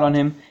disallowed on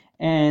him,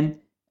 and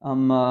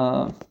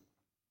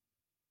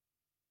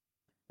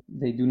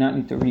they do not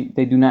need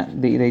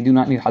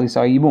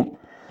halisa yibum.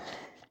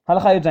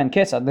 Halakha Yud Zayin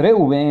Kesad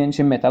Reuben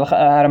Shemet.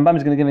 Harambam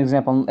is going to give an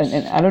example,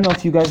 and I don't know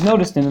if you guys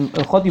noticed in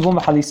Ilchot Yibum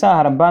Halisa,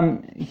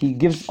 Harambam, he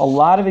gives a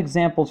lot of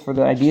examples for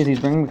the ideas he's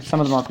bringing. Some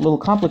of them are a little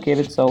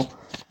complicated, so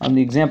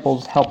the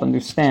examples help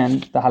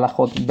understand the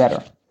halachot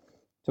better.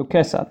 So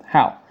Kesad,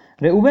 how?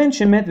 Reuben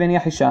Shemet Ven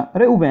Yahisha.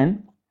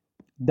 Reuben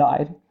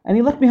died, and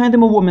he left behind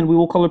him a woman. We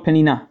will call her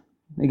Penina.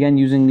 Again,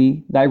 using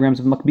the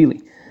diagrams of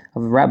Makbili,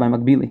 of Rabbi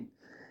Makbili.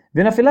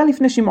 V'nafila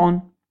lifnei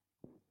Shimon,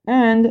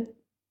 and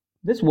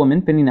this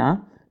woman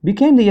Penina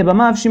became the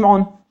Yabama of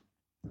Shimon.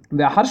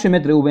 Ve'achar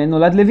shemet Reuben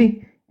nolad Levi.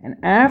 And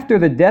after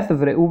the death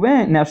of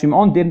Reuben, now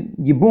Shimon did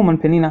Yibum on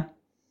Penina.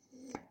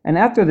 And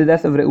after the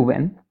death of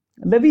Reuben,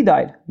 Levi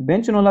died.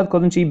 Ben shenolad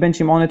kodem she'i ben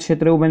Shimon et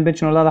shet Reuben ben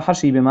shenolad achar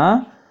she'i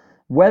bema.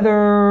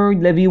 Whether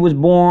Levi was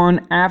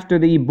born after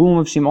the Yibum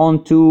of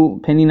Shimon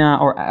to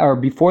Penina or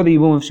before the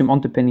Yibum of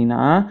Shimon to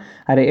Penina,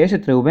 Harei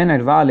eshet Reuben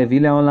irva Levi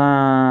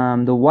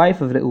leolam. The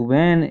wife of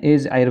Reuben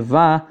is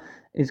irva,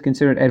 is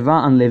considered Erva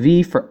on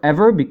Levi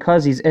forever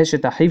because he's Eshet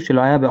Ahiv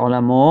shelo haya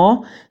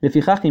be'olamo.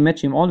 Lefichach imet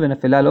Shimon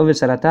v'nafela lo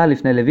v'sarata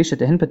lifnei Levi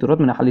shetehen peturot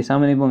min ha'chalisa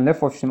min yibum.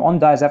 Therefore, if Shimon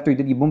dies after he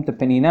did Yibum to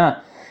Penina,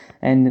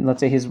 and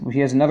let's say he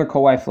has another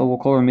co-wife, we'll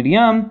call her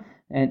Miriam,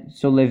 and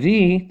so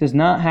Levi does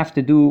not have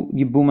to do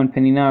Yibum on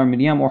Penina or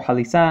Miriam or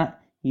Halisa.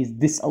 He's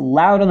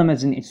disallowed on them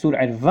as an Isur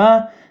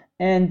Erva,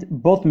 and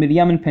both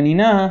Miriam and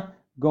Penina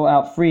go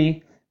out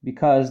free,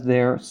 because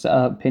their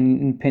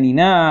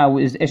Penina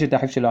is Eshet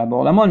Ahiv shelo haya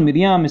be'olamo, and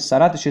Miriam is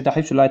Sarat Eshet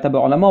Ahiv shelo haya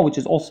be'olamo, which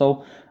is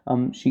also,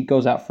 she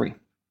goes out free.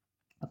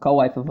 A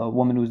co-wife of a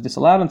woman who is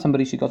disallowed, and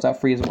somebody she goes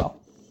out free as well.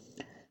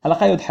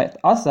 Halakha Yud Het.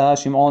 Asa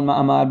Shimon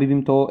ma'amar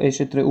bibimto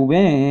Eshet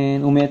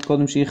Reuben umet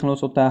kodem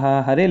she'ichnos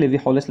otaha harei Levi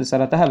choles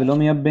lesarataha ve'lo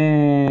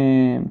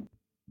miyabem.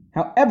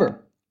 However,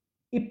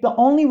 if the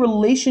only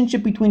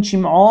relationship between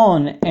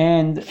Shimon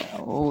and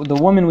the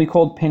woman we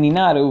called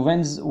Penina,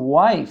 Reuven's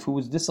wife, who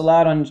was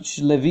disallowed on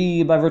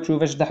Levi by virtue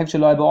of Eshet Ahiv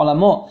shelo haya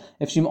be'olamo,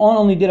 if Shimon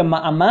only did a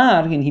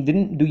ma'amar and he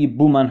didn't do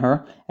Yibum on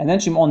her, and then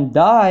Shimon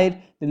died,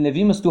 then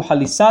Levi must do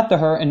Halisa to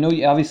her, and no,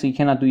 obviously he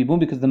cannot do Yibum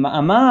because the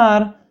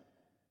ma'amar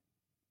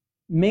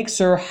makes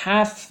her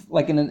half,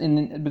 like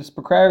in this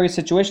precarious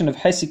situation of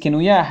Hesi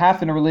Kenuya,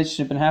 half in a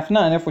relationship and half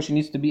not, and therefore she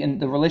needs to be, and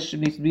the relationship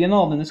needs to be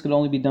annulled, and this could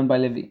only be done by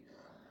Levi.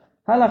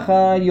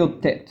 Halakha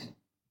Yotet.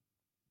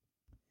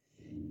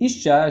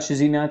 אישה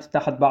שזינת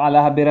תחת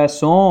בעלה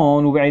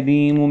ברצון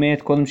ובעדים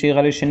ומאת קודם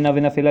שיגרש שינה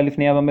ונפלה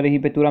לפני יבם הרי היא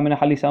פטורה מן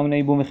החליסה ומן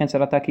הייבום וכן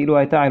שרתה כאילו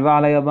הייתה ערווה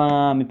על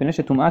היבם מפני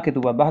שטומאה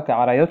כתובה בה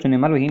כעריות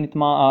שנאמר והיא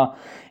נטמאה.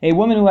 A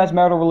woman who has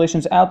marital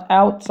relations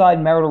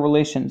outside marital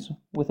relations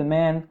with a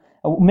man,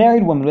 a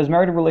married woman who has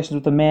marital relations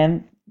with a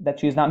man that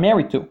she is not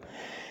married to,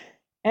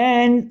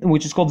 and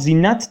which is called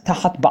zinat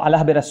tahat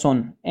ba'alah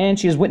berason, and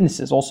she has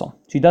witnesses also.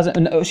 She does it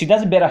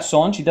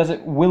berason, she does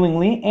it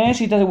willingly, and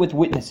she does it with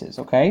witnesses.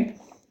 Okay,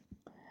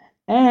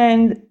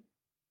 and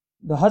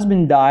the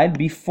husband died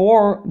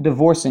before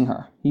divorcing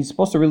her. He's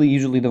supposed to really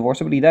usually divorce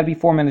her, but he died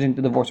before managing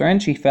to divorce her,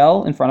 and she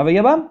fell in front of a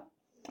yabam.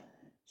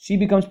 She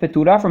becomes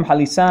petura from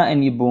halisa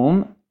and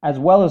yibum, as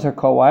well as her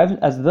co-wives,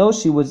 as though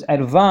she was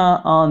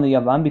erva on the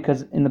yabam,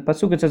 because in the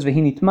pasuk it says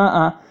vehi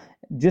nitma'a,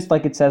 just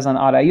like it says on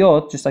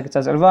arayot, just like it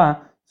says erva.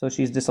 So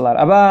she's disallowed.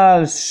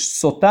 Abal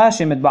sota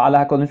shemet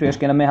ba'alaha kodem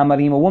sheyeshkena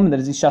mehamarim. A woman that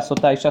is isha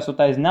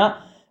sota is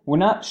not. We're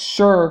not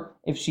sure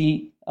if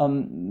she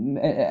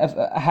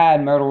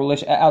had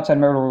outside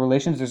marital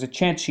relations. There's a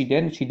chance she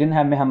did. She didn't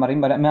have mehamarim,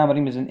 but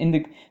mehamarim is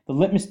the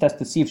litmus test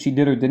to see if she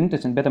did or didn't.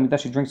 It's in Bet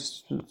HaMikdash, she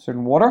drinks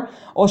certain water.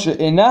 Or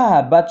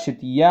that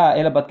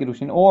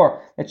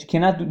she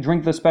cannot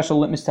drink the special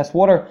litmus test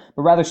water,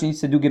 but rather she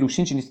needs to do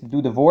gerushin, she needs to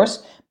do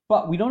divorce.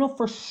 But we don't know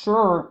for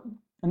sure.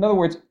 In other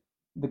words,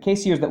 the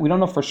case here is that we don't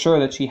know for sure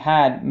that she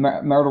had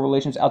marital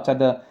relations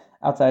outside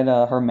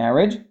her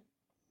marriage.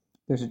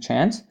 There's a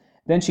chance.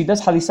 Then she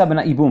does halisa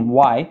b'na ibum.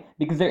 Why?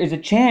 Because there is a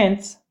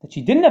chance that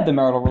she didn't have the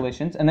marital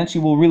relations, and then she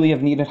will really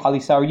have needed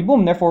halisa or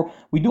yibum. Therefore,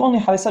 we do only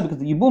halisa because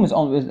the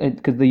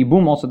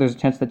yibum also there's a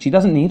chance that she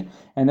doesn't need,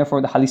 and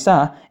therefore the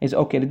halisa is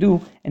okay to do.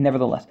 And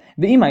nevertheless,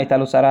 if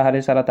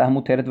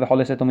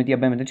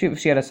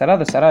she had a sarah,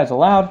 the sarah is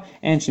allowed,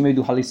 and she may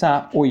do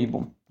halisa or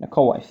yibum, a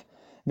co-wife.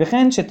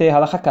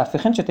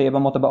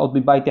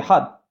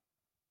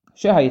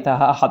 שהייתה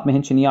האחת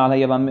מהן שנייה על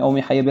היבם או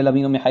מחיה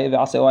בלבין או מחיה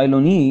ועשה או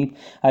עילונית,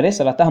 הרי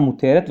שרתה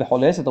מותרת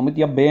וחולסת או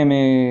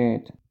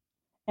מתייבמת.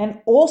 And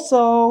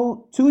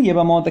also two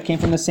yebamot that came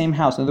from the same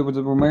house. In other words,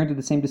 they were married to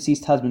the same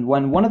deceased husband.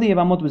 When one of the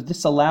yebamot was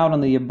disallowed on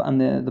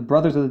the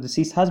brothers of the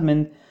deceased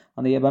husband,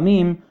 on the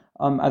yebamim,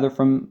 either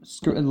from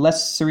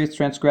less serious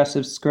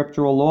transgressive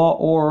scriptural law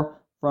or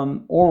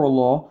from oral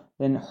law,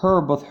 then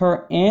both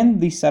her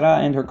and the Sarah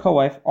and her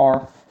co-wife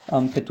are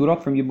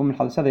keturot from yibum and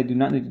halisa. They do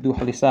not need to do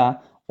halisa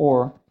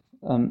or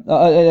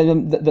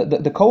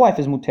the co-wife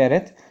is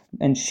muteret,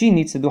 and she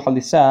needs to do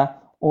halisa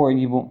or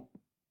yibum.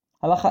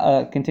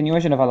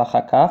 Continuation of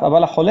halacha kaf.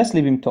 Aval choles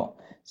libimto.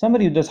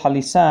 Somebody who does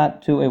halisa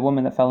to a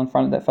woman that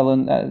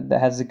that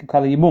has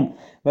zikukah yibum.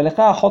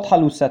 V'lecha achot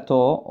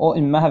halusato o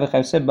immaha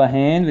v'chayoseh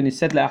bahen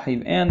v'niset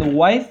le'achiv. And the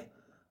wife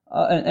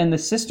and the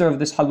sister of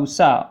this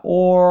halusa,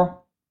 or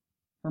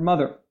her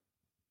mother,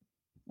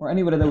 or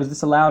anybody that was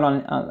disallowed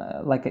on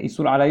like a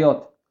isur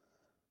arayot.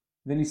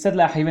 Then he said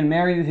لأخيه and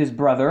married his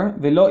brother.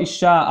 Velo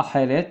isha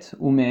acheret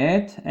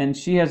umet, and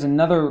he has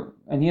another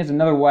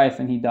wife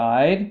and he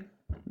died.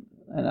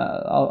 And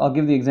I'll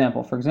give the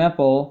example. For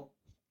example,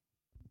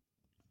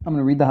 I'm going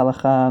to read the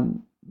halacha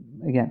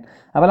again.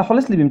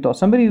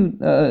 Somebody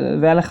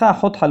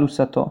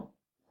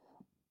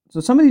So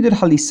somebody did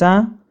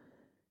halisa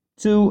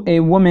to a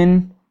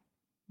woman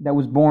that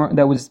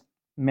was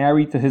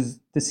married to his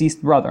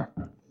deceased brother,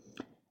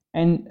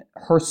 and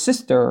her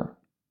sister.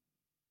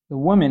 The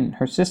woman,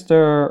 her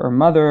sister or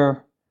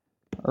mother,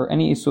 or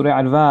any isurei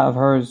arva of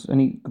hers,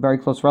 any very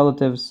close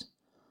relatives,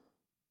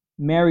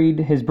 married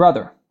his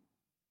brother,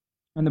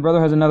 and the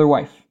brother has another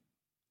wife,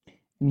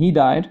 and he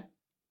died.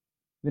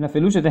 And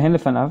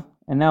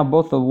now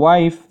both the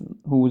wife,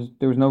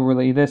 there was no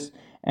really this,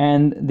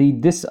 and the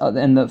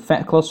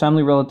close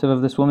family relative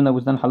of this woman that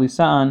was done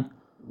halisa on,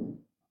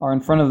 are in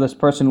front of this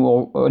person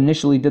who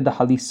initially did the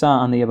halisa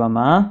on the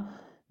yabama.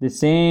 The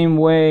same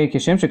way, the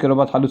same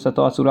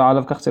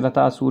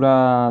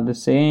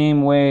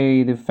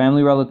way the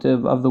family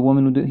relative of the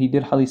woman he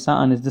did halisa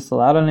on is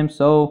disallowed on him,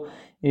 so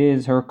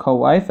is her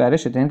co-wife. And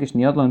both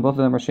of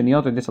them are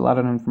sheniyot, or disallowed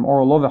on him from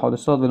oral law,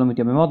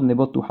 and they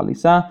both do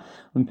halisa.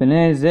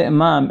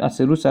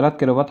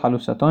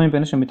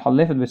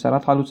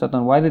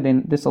 Why did they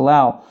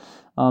disallow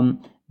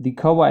the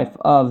co-wife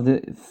of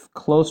the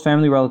close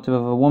family relative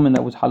of a woman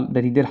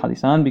that he did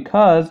halisa on?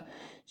 Because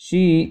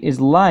she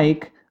is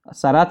like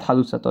Sarat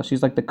halusato.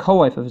 She's like the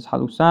co-wife of his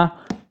halusa,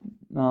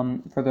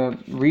 for the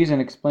reason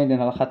explained in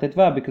Halakha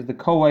Tetva, because the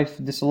co-wife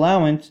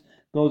disallowance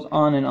goes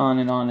on and on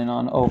and on and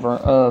on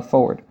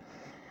forward.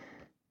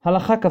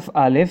 Halakha Kaf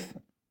Aleph.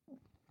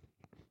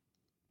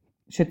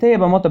 Shetei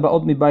yabamot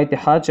ba'ot mibayit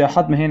echad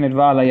she'achat mehen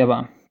irva ala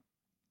yabam.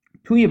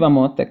 Two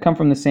yabamot that come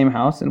from the same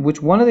house, in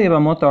which one of the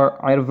yabamot are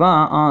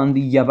irva on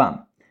the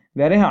yabam.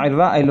 Ve'areha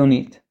irva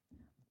ailonit.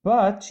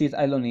 But she's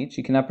ailonit,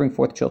 she cannot bring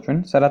forth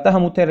children. Sarataha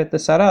muteret, the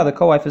Sarah, the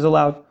co-wife, is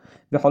allowed.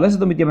 However,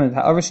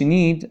 she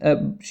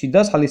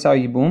does halisa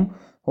yibum,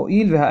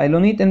 ho'il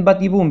v'ha'ailonit and bat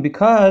yibum,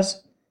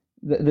 because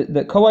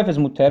the co-wife is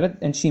muteret,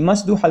 and she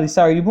must do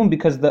halisa yibum,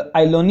 because the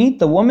ailonit,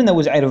 the woman that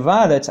was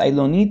irva, that's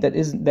ailonit, that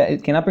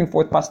it cannot bring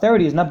forth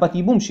posterity, is not bat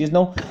yibum. It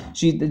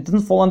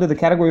doesn't fall under the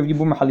category of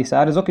yibum or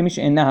halisa.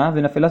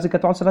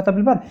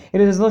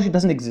 It is as though she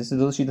doesn't exist, as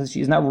though she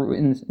is not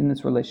in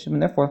this relationship,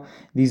 and therefore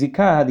the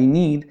zikah, the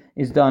need,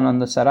 is done on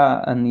the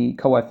Sarah and the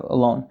co-wife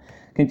alone.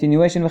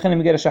 Continuation.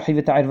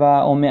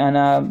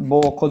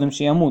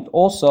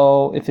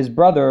 Also, if his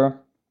brother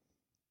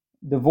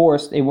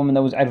divorced a woman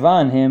that was irva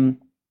on him,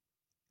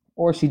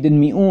 or she did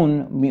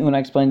mi'un I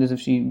explained this, if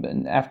she,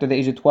 after the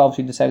age of 12,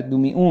 she decided to do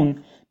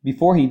mi'un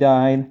before he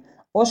died,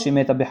 or that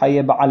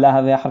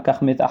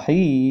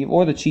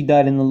she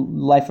died in the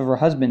life of her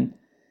husband,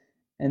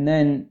 and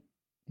then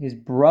his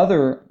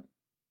brother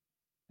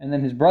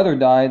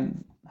died.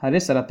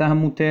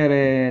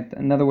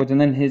 In other words,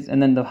 and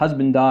then the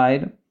husband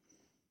died.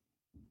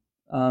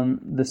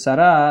 The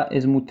Sarah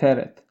is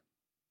muteret.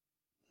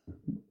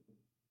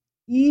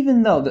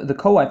 Even though the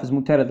co-wife is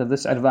muteret of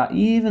this irva,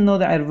 even though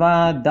the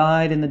irva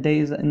died in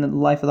the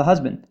life of the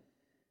husband,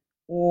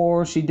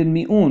 or she did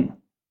mi'un,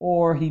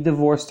 or he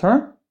divorced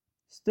her,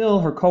 still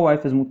her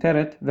co-wife is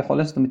muteret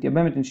v'choleset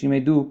u'mityabemet, and she may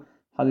do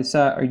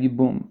halisa or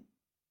yibum.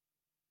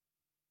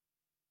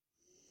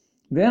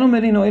 And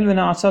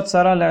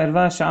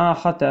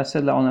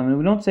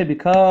we don't say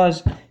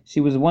because she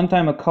was one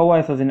time a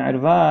co-wife of an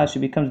irva, she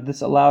becomes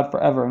disallowed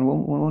forever. And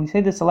when we say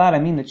disallowed, I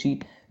mean that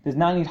she does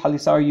not need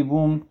halisa or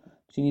yibum.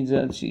 She needs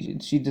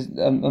she does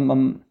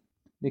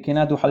they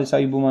cannot do halisa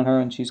yibum on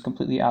her, and she's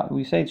completely out.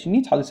 We say she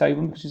needs halisa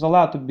yibum because she's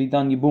allowed to be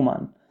done yibum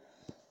on.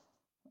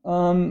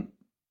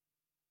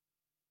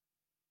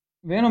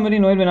 ואין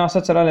אומרים הואיל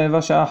ונעשה צרה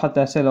לערווה שעה אחת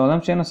תעשה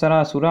לעולם שאין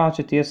השרה אסורה עד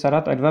שתהיה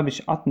שרת ערווה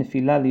בשעת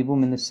נפילה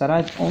לייבום, and the sara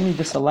is only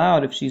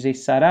disallowed if she's a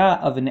sara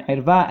of an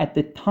irva at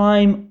the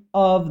time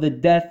of the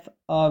death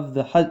of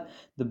the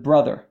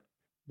brother,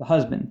 the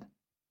husband.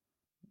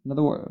 In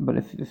other words, but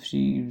if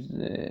she's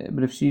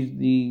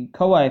the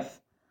co-wife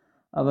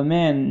of a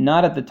man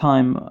not at the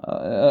time,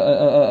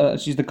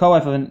 she's the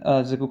co-wife of an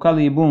zekuka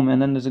liyibum,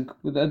 and then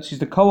she's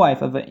the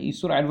co-wife of a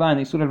isur irva, and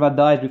the isur irva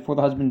dies before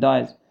the husband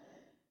dies.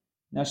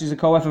 Now she's a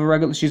co-wife of a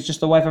regular. She's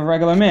just a wife of a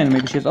regular man.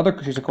 Maybe she's a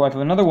co-wife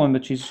of another one,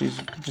 but she's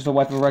just a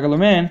wife of a regular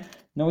man.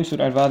 No isur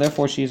arva.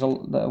 Therefore, if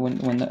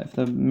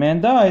the man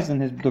dies,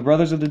 then the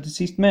brothers of the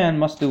deceased man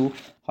must do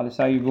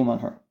halisa yibum on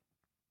her.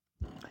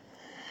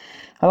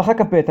 הלכה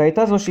כפית,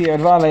 הייתה זו שהיא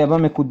ערווה על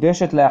היבם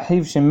מקודשת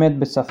לאחיו שמת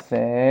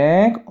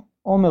בספק,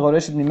 או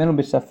מגורשת ממנו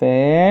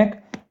בספק.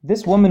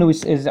 This woman who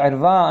is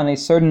ערווה on a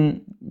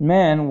certain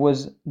man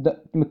was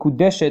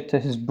מקודשת to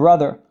his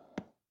brother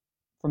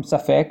from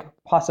safek,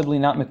 possibly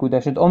not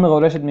mekudeshet,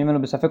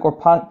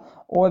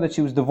 or that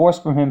she was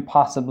divorced from him,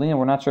 possibly, and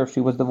we're not sure if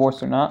she was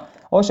divorced or not,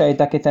 or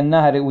that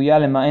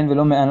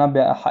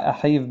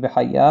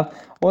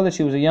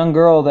she was a young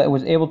girl that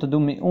was able to do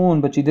mi'un,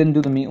 but she didn't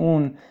do the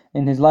mi'un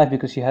in his life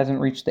because she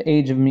hasn't reached the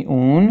age of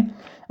mi'un.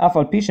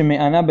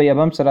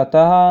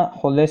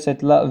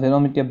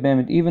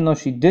 Even though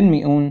she did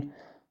mi'un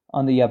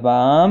on the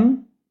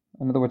yabam,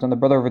 in other words on the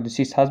brother of her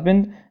deceased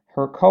husband,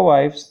 her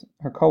co-wife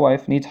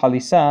needs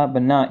halisa,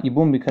 but not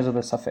yibum because of the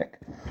safek.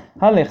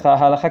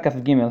 Halacha kaf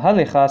gimel.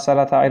 Halacha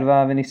sarat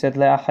ha'irva v'niset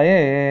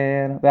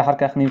le'acher, ve'achar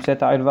kach nimset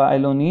ha'irva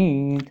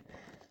ailonit.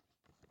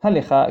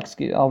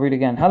 Halacha, I'll read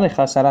again.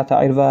 Halacha sarat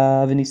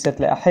ha'irva v'niset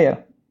le'acher,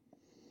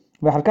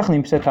 ve'achar kach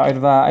nimset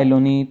ha'irva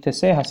ailonit.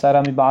 Teseh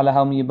ha'sara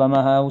miba'alaha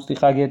u'miyibamaha,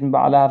 u'slicha get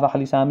miba'alaha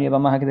v'halisa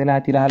miyibamaha kedei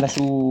lahatiraha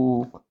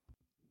lashuk.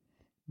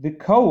 The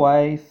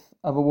co-wife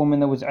of a woman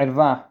that was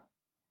irva,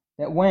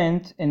 that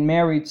went and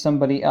married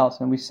somebody else,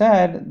 and we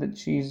said that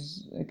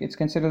it's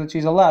considered that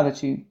she's allowed, that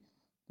she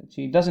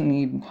doesn't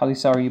need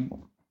halisar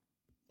yibum.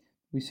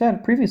 We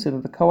said previously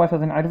that the co-wife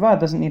of an irva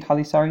doesn't need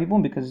halisar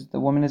yibum because the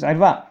woman is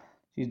irva.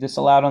 She's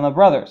disallowed on the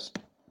brothers.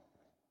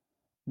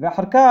 And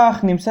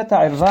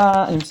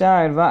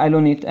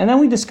then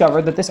we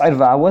discovered that this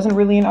irva wasn't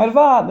really an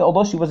irva,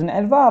 although she was an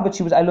irva, but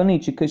she was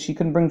ailonit because she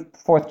couldn't bring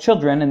forth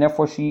children, and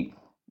therefore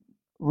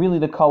really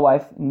the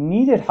co-wife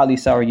needed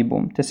halisa or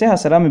yibum.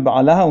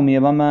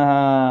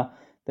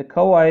 The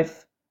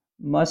co-wife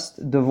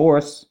must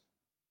divorce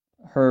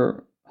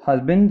her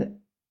husband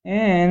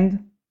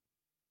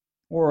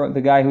or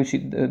the guy who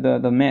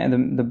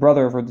the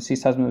brother of her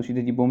deceased husband who she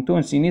did yibum to,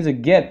 and she needs a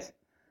get.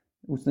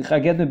 She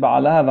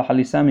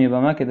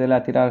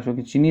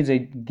needs a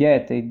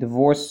get, a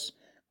divorce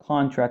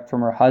contract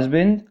from her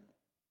husband,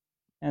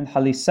 and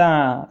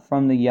halisa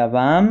from the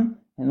yabam,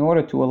 in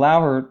order to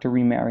allow her to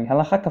remarry.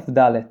 Halacha kaf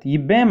dalet.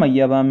 Yibem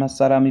hayabam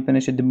hasara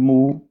mipnei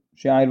shedmu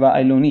she'irva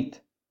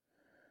ailonit.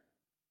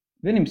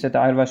 V'nimset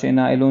ha'irva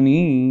she'ena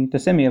ailonit.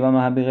 Tesem yabam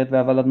habiret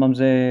ve'avalad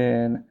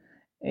mamzer.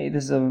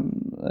 This is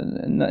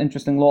an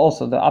interesting law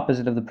also, the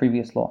opposite of the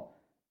previous law.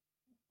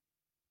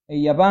 A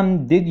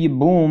yabam did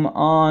yibum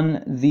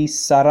on the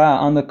sara,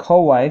 on the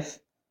co-wife,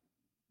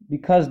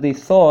 because they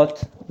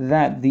thought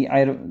that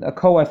a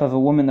co-wife of a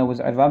woman that was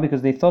irva,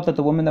 because they thought that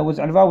the woman that was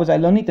irva was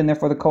ailonit, and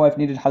therefore the co-wife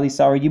needed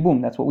halisa or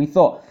yibum. That's what we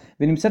thought.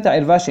 And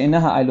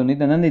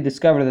then they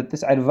discovered that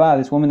this irva,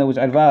 this woman that was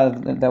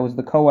irva, that was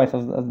the co-wife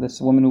of this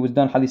woman who was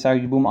done halisa or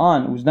yibum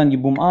on, who was done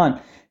yibum on,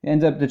 it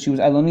ends up that she was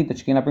ailonit, that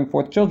she cannot bring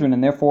forth children,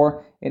 and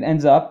therefore it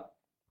ends up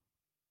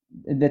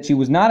that she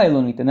was not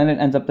ailonit, and then it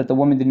ends up that the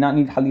woman did not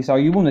need halisa or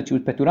yibum, that she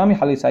was peturami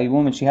halisa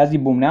yibum, and she has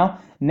yibum now.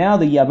 Now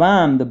the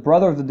yabam, the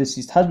brother of the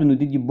deceased husband who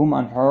did yibum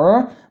on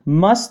her,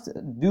 must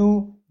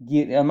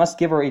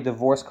give her a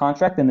divorce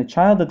contract, and the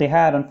child that they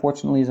had,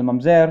 unfortunately, is a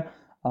mamzer,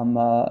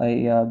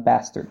 a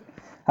bastard.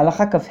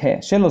 Halacha kaf he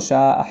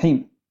shelosha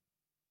ahim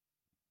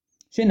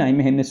shenayim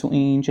mehem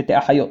nesuin shete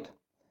achayot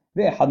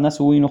ve'echad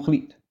nasui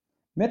nochlit.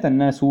 מת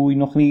הנשוי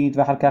נוכרית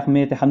ואחר כך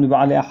מת אחד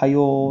מבעלי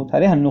החיות,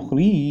 הרי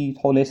הנוכרית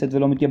חולסת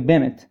ולא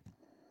מתייבמת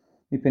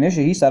מפני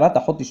שהיא שרת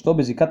אחות אשתו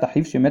בזיקת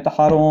אחיו שמת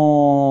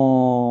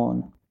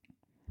אחרון.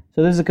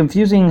 So this is a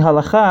confusing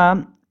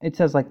halacha. It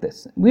says like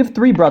this: we have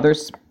three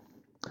brothers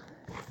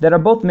that are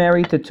both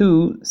married to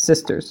two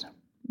sisters.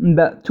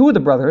 Two of the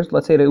brothers,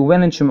 let's say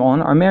Reuven and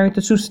Shimon, are married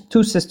to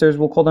two sisters.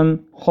 We'll call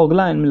them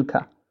Hogla and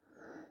Milka,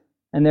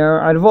 and they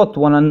are arvot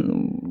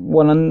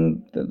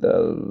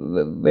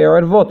they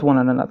are arvot one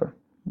on another.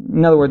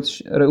 In other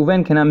words,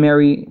 Reuven cannot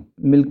marry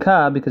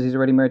Milka because he's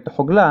already married to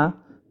Hogla,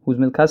 who's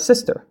Milka's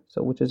sister,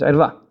 so which is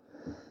Irva.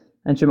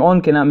 And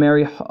Shimon cannot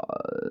marry.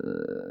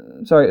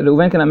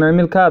 Reuven cannot marry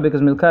Milka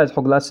because Milka is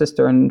Hogla's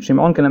sister, and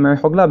Shimon cannot marry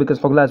Hogla because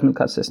Hogla is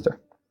Milka's sister.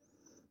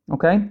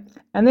 Okay,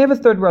 and they have a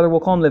third brother. We'll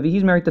call him Levi.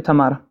 He's married to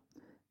Tamar.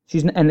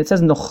 And it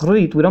says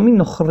Nochrit. We don't mean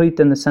Nochrit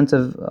in the sense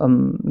of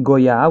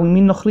Goya. We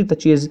mean Nochrit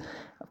that she is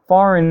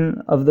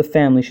foreign of the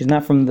family. She's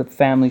not from the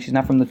family. She's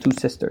not from the two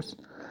sisters.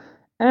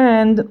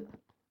 And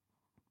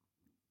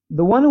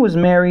the one who was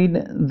married,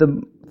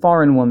 the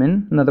foreign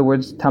woman, in other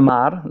words,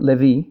 Tamar,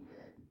 Levi,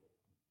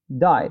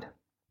 died.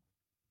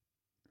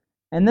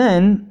 And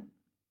then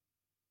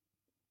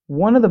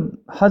one of the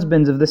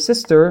husbands of the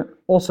sister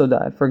also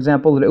died. For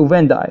example,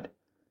 Reuven died.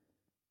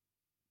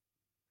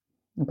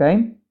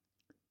 Okay?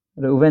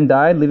 Reuven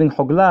died, leaving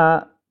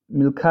Hogla,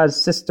 Milka's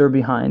sister,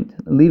 behind,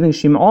 leaving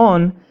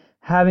Shimon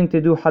having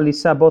to do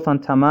Halisa both on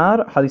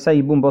Tamar, Halisa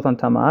Yibum both on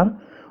Tamar,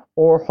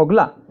 or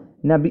Hogla.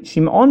 Now,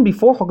 Shimon,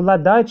 before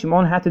Hogla died,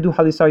 Shimon had to do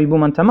Halisa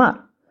Yibum on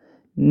Tamar.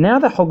 Now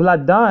that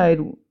Hogla died,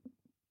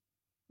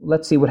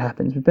 let's see what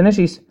happens. So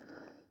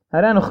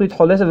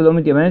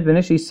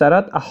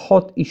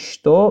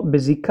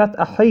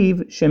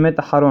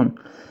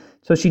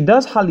she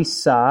does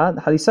Halisa.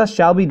 Halisa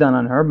shall be done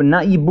on her, but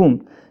not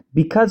Yibum,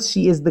 because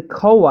she is the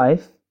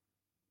co-wife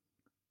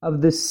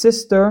of the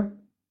sister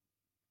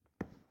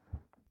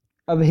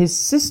of his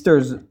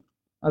sister's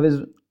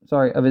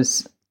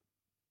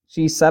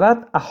she's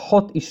Sarat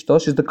Achot Ishto.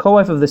 She's the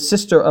co-wife of the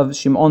sister of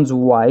Shimon's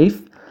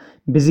wife.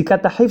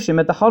 Bizikat Achiv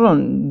Shemet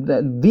Aharon,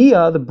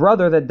 via the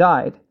brother that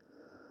died.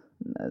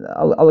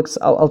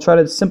 I'll try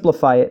to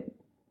simplify it.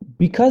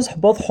 Because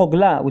both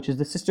Hogla, which is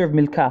the sister of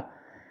Milka,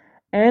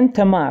 and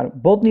Tamar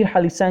both need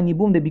Halisa and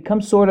Yibum, they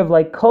become sort of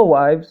like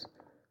co-wives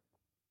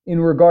in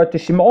regard to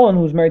Shimon,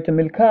 who's married to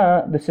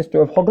Milka, the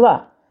sister of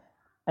Hogla.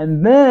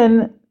 And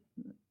then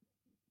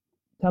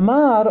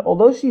Tamar,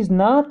 although she's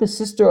not the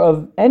sister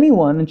of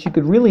anyone, and she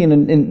could really,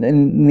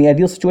 in the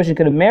ideal situation,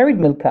 could have married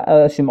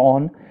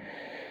Shimon,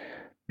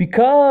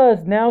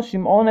 because now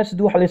Shimon has to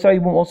do Halisar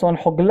Yibum also on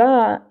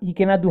Hogla, he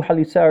cannot do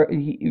Halisar,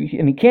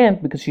 and he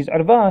can't because she's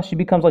Arva. She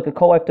becomes like a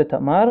co-wife to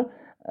Tamar,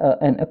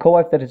 and a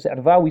co-wife that is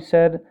Arva, we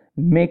said,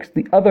 makes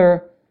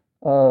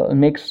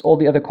all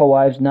the other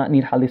co-wives not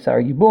need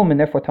Halisar Yibum, and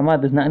therefore Tamar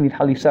does not need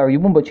Halisar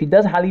Yibum, but she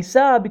does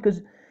Halisa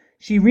because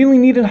she really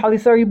needed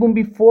Halisar Yibum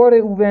before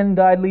Reuven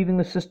died, leaving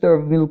the sister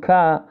of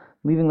Milka,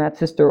 leaving that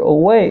sister.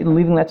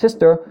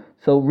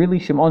 So really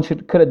Shimon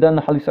could have done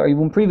the Halisar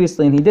Yibum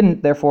previously, and he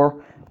didn't,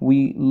 therefore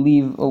we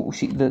leave,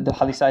 the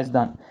Halisa is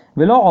done.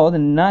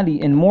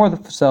 And more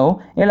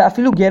so,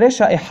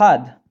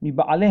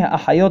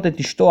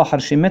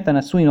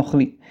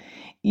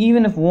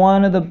 even if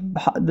one of the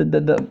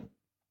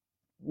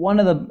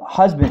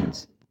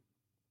husbands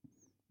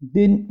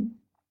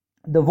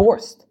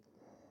divorced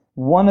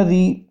one of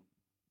the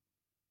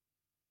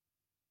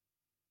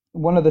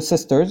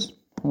sisters,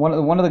 one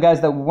of the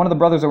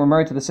brothers that were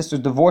married to the sisters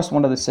divorced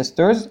one of the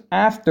sisters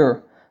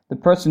after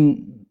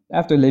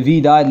Levi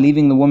died,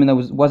 leaving the woman that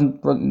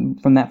wasn't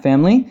from that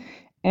family,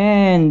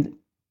 and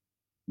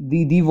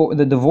the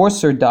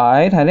divorcer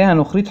died. In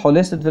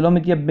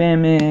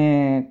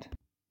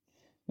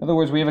other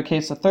words, we have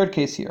a third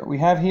case here. We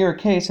have here a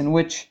case in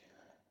which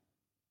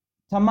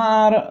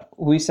Tamar,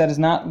 who we said is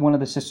not one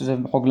of the sisters of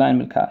Hogla and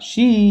Milka,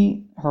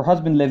 her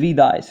husband Levi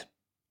dies.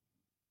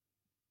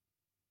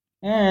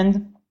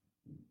 And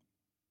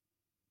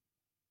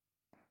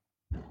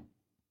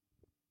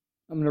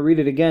I'm going to read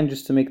it again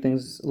just to make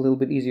things a little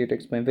bit easier to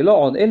explain.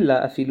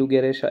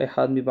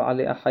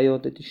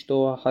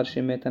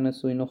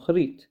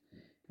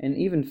 And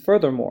even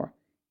furthermore,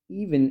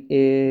 even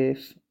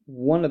if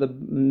one of the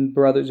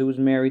brothers who was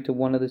married to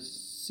one of the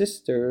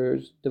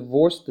sisters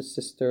divorced the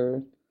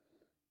sister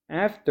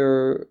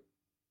after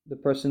the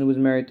person who was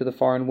married to the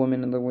foreign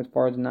woman, in other words,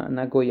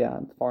 not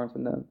Goya,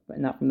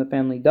 not from the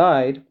family,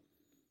 died,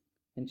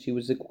 and she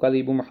was Zikuk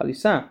Yibum or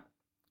Halisa,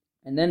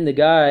 and then the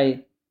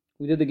guy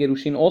who did the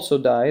Gerushin also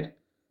died,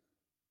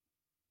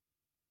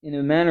 in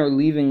a manner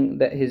leaving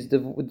that his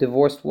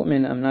divorced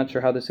woman. I'm not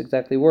sure how this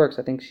exactly works.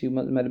 I think she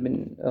might have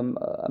been.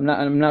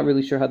 I'm not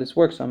really sure how this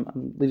works. So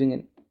I'm leaving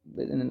it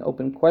in an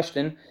open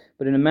question.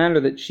 But in a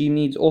manner that she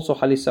needs also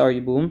Halisar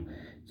Yibum.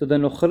 So the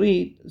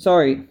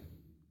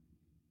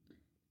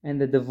and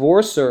the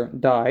divorcer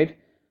died.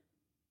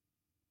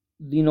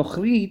 The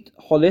Nochrit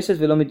Holeset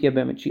velo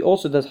mityabemet. She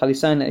also does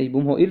Halisa and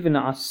Yibum. Ho'il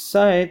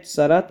v'na'asayet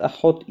sarat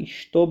achot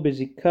ishto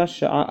bezika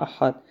sha'a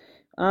achat.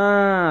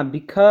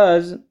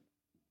 Because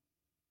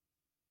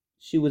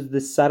she was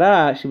the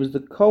Sarah, she was the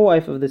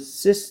co-wife of the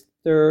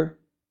sister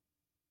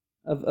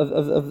of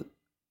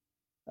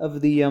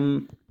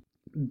the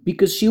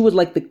because she was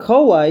like the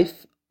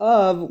co-wife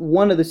of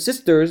one of the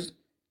sisters,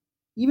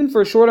 even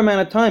for a short amount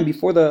of time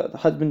before the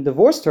husband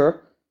divorced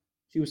her.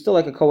 She was still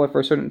like a co-wife for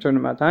a certain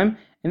amount of time.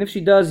 And if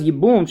she does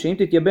Yibum,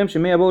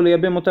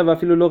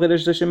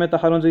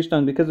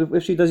 because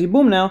if she does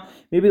Yibum now,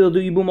 maybe they'll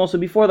do Yibum also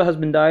before the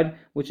husband died,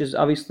 which is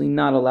obviously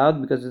not allowed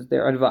because it's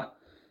their adva.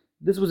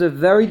 This was a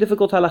very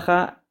difficult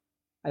halakha,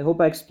 I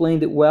hope I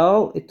explained it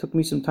well. It took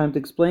me some time to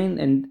explain,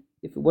 and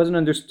if it wasn't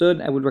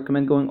understood, I would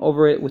recommend going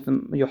over it with the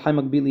Yochai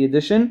Makbili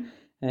edition.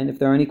 And if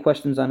there are any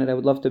questions on it, I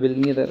would love to be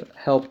able to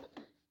help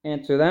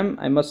answer them.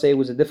 I must say it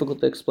was a difficult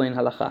to explain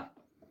halacha.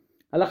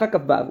 הלכה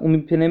כ"ו,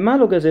 ומפני מה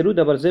לא גזרו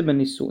דבר זה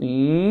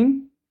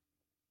בנישואין?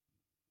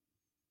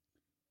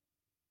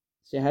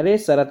 שהרי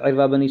שרת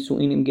ערווה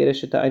בנישואין אם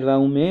גירש את הערווה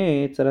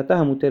ומת, שרתה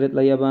המותרת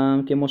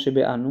ליבם כמו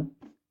שבאנו.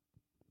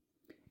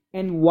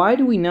 And why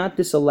do we not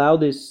disallow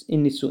this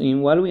in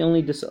נישואין? Why do we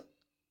only disallow?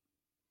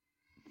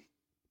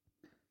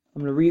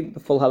 I'm going to read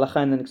the full halacha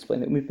and then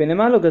explain it. מפני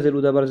מה לא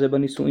גזרו דבר זה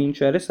בנישואין?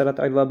 שהרי שרת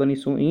ערווה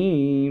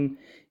בנישואין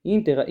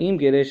אם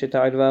גירש את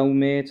הערווה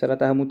ומת,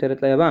 שרתה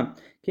המותרת ליבם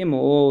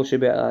כמו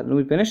שבאנו.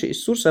 מפני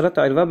שאיסור שרת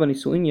הערווה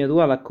בנישואין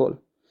ידוע לכל,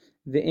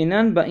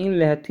 ואינן באים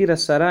להתיר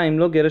השרה אם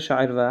לא גירש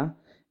הערווה,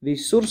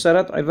 ואיסור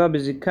שרת ערווה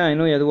בזיקה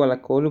אינו ידוע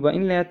לכל,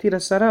 ובאים להתיר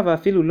השרה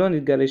ואפילו לא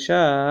נתגרשה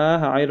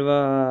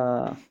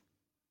הערווה.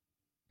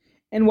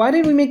 And why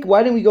didn't we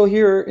go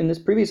here in this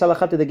previous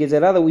halakha to the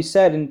gezerah that we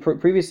said in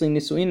previously in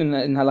Nisuin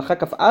in halakha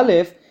kaf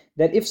aleph,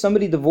 that if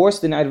somebody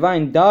divorced an arva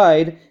and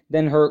died,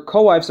 then her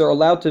co-wives are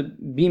allowed to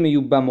be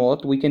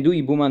meyubamot. We can do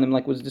yibum on them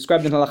like was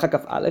described in halakha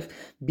kaf aleph,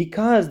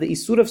 because the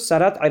isur of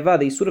sarat arva,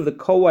 the isur of the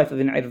co-wife of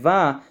an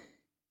arva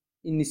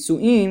in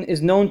Nisuin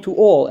is known to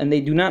all, and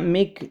they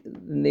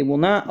will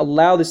not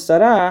allow the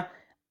sarah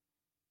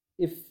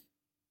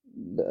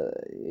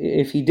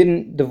if he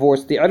didn't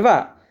divorce the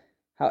arva.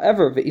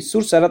 However, the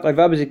isur sarat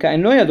arva b'zika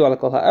eno yadu ala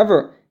kol.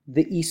 However,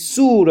 the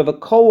isur of a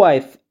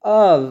co-wife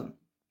of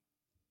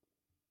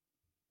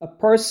a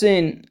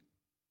person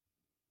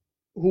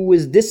who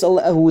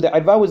the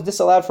arva was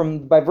disallowed from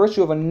by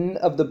virtue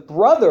of the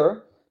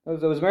brother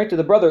that was married to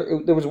the brother.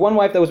 There was one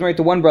wife that was married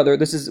to one brother.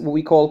 This is what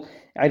we call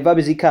arva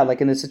b'zika, like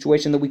in the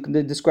situation that we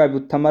described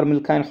with Tamar,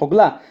 Milka, and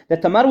Hogla.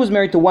 That Tamar was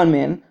married to one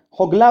man,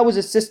 Hogla was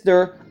a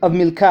sister of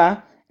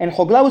Milka, and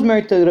Hogla was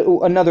married to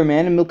another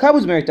man, and Milka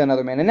was married to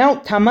another man. And now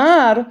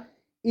Tamar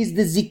is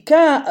the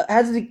zikah,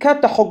 has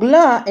zikah to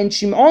Hogla, and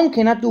Shimon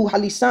cannot do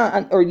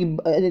halisa or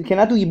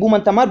cannot do yibum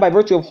on Tamar by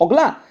virtue of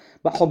Hogla.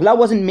 But Hogla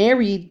wasn't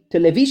married to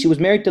Levi; she was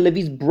married to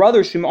Levi's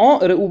brother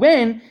Shimon,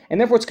 Reuben, and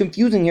therefore it's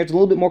confusing here. It's a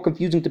little bit more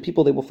confusing to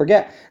people; they will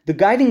forget. The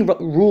guiding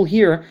rule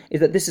here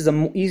is that this is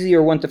an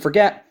easier one to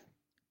forget.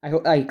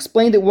 I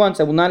explained it once.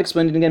 I will not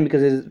explain it again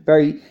because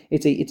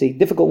it's a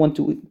difficult one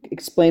to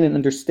explain and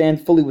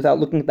understand fully without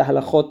looking at the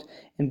halachot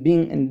and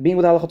being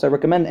with the halachot. I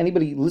recommend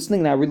anybody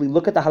listening now really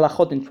look at the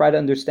halachot and try to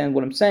understand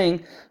what I'm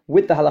saying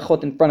with the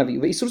halachot in front of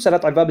you.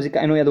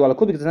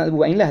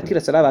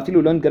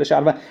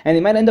 And they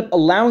might end up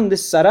allowing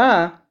this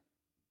sarah,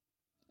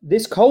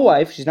 this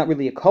co-wife. She's not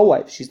really a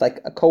co-wife. She's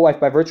like a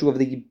co-wife by virtue of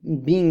the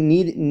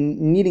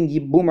needing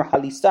yibum or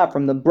halisa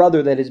from the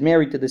brother that is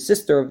married to the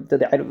sister,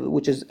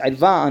 which is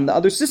arva on the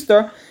other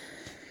sister.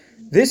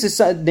 This is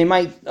they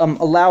might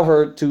allow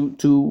her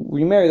to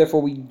remarry.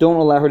 Therefore, we don't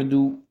allow her to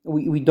do.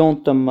 We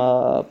don't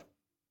allow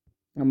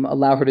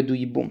her to do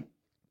yibum.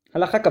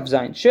 Halakha kaf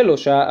zayin.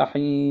 Shelosha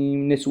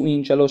achim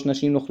nesuin shalosh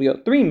nashim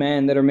nochriot. 3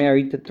 men that are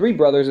married to 3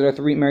 brothers that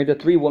are married to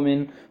 3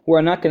 women who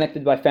are not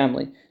connected by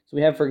family. So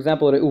we have, for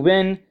example,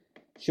 Reuben,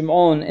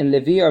 Shimon, and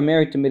Levi are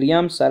married to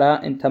Miriam, Sarah,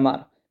 and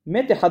Tamar.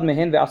 Met echad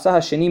mehen ve'asah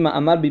hasheni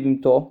ma'amar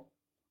bibimto,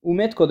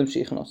 umet kodem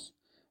sheichnos.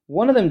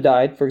 One of them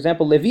died. For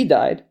example, Levi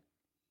died,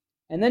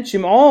 and then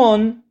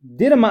Shimon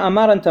did a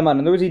ma'amar on Tamar.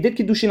 In other words, he did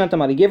kiddushin on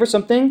Tamar. He gave her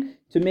something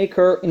to make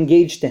her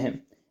engaged to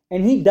him,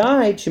 and he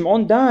died.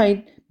 Shimon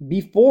died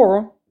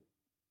before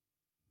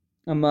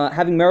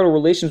having marital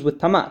relations with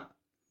Tamar.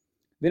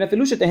 And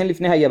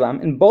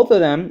both of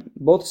them,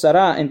 both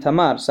Sarah and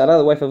Tamar, Sarah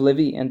the wife of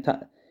Levi, and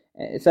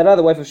Sarah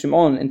the wife of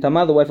Shimon, and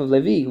Tamar the wife of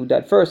Levi, who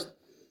died first,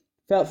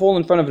 fall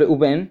in front of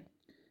Reuben.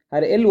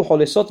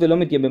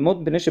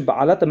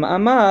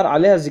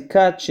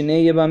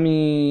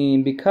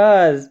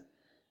 Because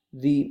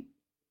the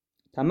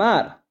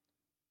Tamar,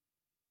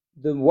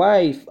 the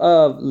wife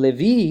of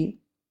Levi,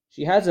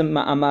 she has a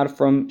ma'amar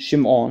from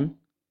Shimon,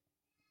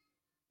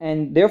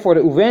 and therefore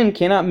Reuven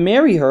cannot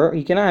marry her.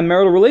 He cannot have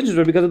marital relations with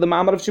her because of the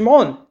ma'amar of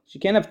Shimon. She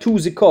can't have 2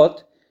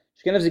 zikot.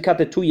 She can't have zikat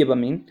to 2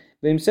 yebamim.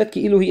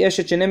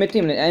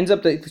 And it ends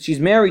up that she's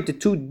married to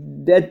 2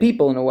 dead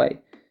people in a way,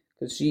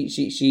 because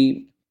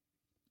she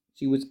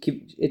was.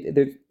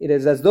 It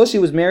is as though she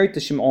was married to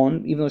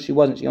Shimon, even though she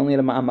wasn't. She only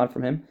had a ma'amar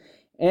from him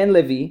and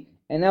Levi.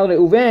 And now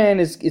Reuven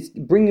is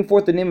bringing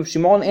forth the name of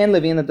Shimon and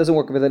Levi, and that doesn't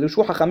work. And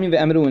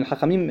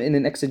Chachamim in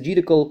an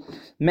exegetical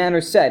manner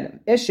said,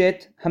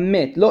 Eshet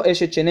hamet, lo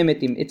eshet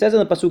shenemetim. It says in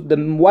the pasuk, the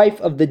wife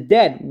of the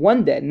dead,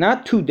 1 dead,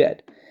 not 2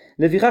 dead.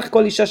 Therefore,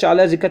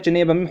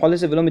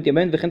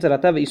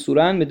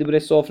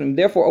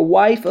 a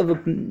wife of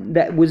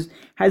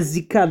has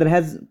zikah, that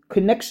has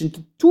connection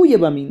to 2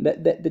 yebamim,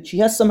 that she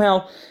has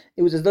somehow,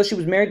 it was as though she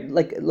was married,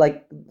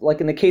 like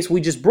in the case we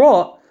just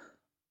brought.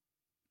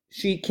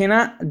 She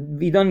cannot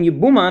be done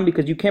yibuman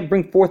because you can't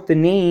bring forth the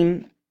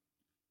name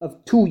of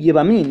 2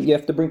 yibamim. You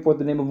have to bring forth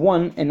the name of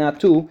 1 and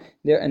not 2.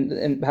 There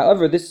and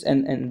however this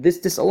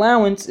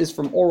disallowance is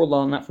from oral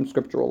law, not from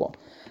scriptural law.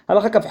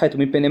 הלכה כ"ח,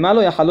 ומפני מה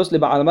לא יחלוס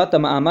לבעלת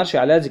המאמר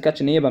שעליה זיקת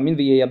שנהיה במין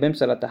וייבם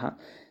צרתها.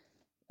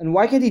 And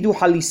why can't he do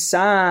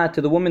halisa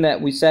to the woman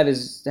that we said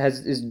is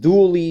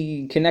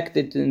dually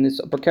connected in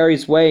this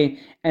precarious way,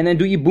 and then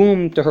do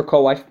yibum to her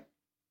co-wife?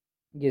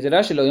 So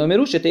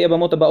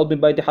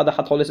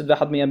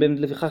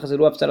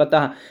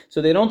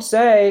they don't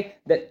say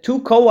that two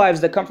co-wives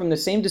that come from the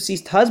same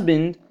deceased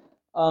husband,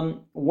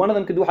 one of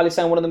them could do halisa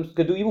and one of them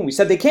could do yibum. We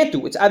said they can't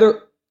do. It's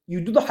either you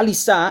do the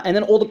halisa and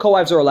then all the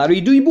co-wives are allowed, or you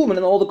do yibum and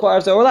then all the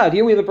co-wives are allowed.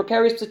 Here we have a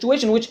precarious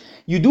situation in which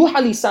you do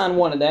halisa on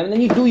one of them and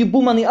then you do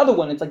yibum on the other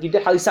one. It's like you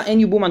did halisa and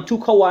yibum on two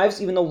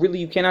co-wives, even though really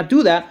you cannot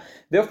do that.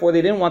 Therefore,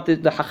 they didn't want the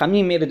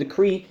Hachamim made a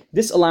decree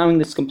disallowing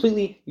this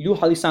completely. You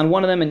do halisa on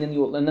one of them and then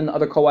the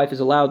other co-wife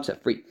is allowed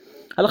set free.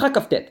 Halacha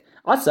kaftet.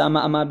 Asa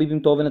ma'amar bibim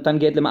tov v'natan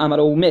get le'ma'amar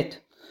u'met.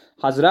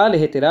 Hazra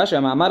lehetera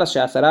she'ma'amar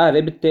she'asara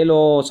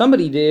rebetelo.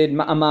 Somebody did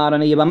ma'amar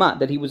on a yibama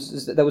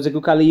that was a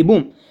gukal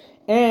yibum.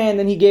 And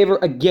then he gave her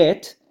a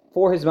get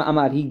for his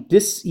ma'amar. He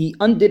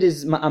undid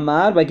his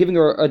ma'amar by giving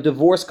her a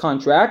divorce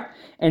contract,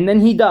 and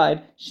then he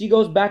died. She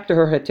goes back to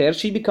her heter.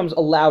 She becomes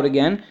allowed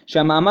again. Because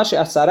the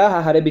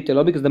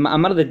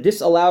ma'amar that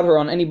disallowed her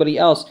on anybody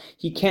else,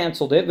 he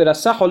cancelled it. Now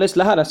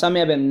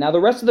the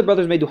rest of the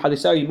brothers may do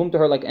halisa yibum to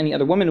her like any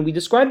other woman. And we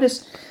described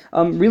this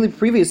really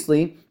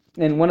previously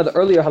in one of the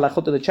earlier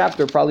halachot of the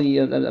chapter, probably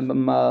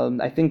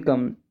I think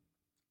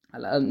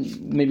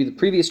maybe the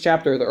previous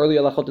chapter, the earlier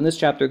halachot in this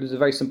chapter. This is a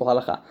very simple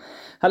halacha.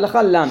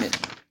 Halacha lamed.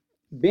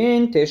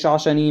 Ben tesha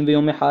shanim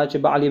v'yom echad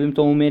she'ba'al yibim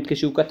to'umet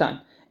keshu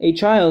katan. A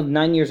child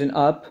 9 years and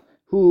up,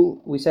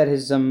 who we said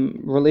his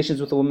relations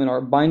with a woman are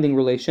binding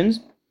relations.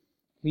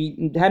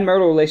 He had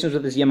marital relations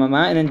with his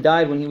yamama and then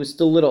died when he was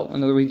still little.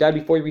 In other words, he died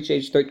before he reached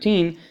age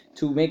 13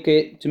 to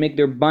make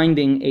their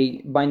binding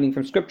a binding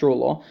from scriptural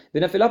law.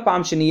 And then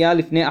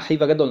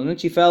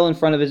she fell in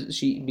front of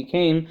she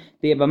became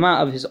the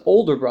yabama of his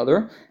older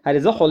brother. She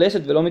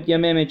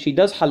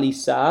does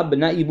halisa, but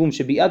not yibum.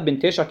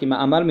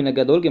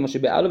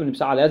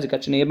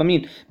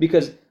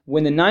 Because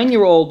when the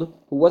 9-year-old,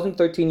 who wasn't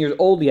 13 years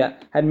old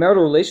yet, had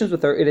marital relations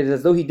with her, it is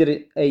as though he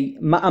did a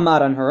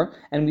ma'amar on her.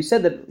 And we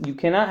said that you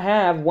cannot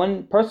have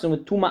one person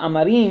with two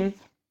ma'amarim.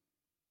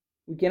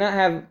 We cannot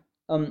have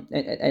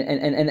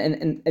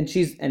and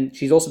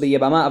she's also the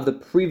yabama of the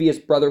previous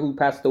brother who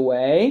passed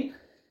away.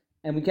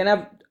 And we can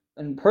have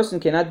a person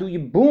cannot do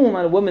yibum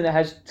on a woman that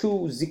has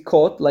two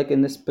zikot, like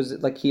in this,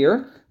 like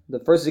here. The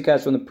first zikah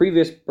is from the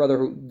previous brother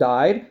who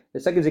died. The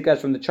second zikah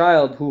is from the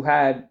child who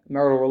had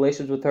marital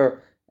relations with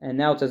her, and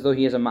now it's as though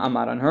he has a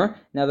ma'amar on her.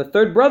 Now the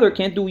third brother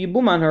can't do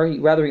yibum on her.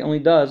 Rather, he only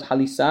does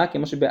halisa,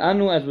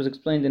 as was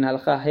explained in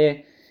halacha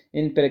he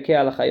in Perekei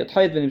halacha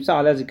yotchayit v'nimsa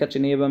ala zikat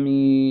shenei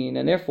bamin.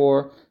 And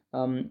therefore,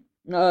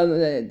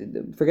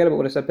 forget about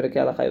what I said. Perekei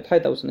halacha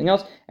yotchayit, that was something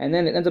else. And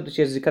then it ends up that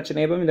she has zikat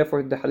shenei bamin.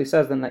 Therefore, the halisa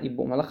is then not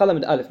yibum. Halacha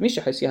lamed alef.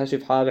 Misha haysiha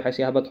shivcha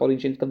v'haysiha bat horin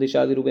shen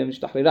kadisha lirubeim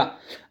mishtachrira.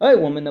 A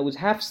woman that was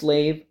half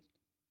slave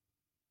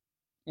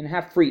and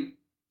half free.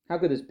 How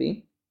could this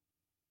be?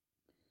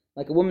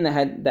 Like a woman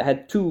that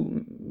had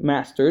two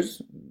masters,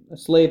 a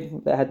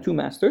slave that had two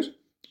masters.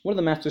 One of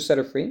the masters set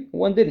her free,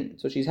 one didn't.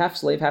 So she's half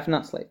slave, half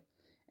not slave.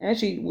 And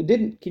she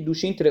did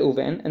kiddushin to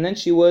Reuven, and then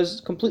she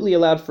was completely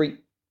allowed free.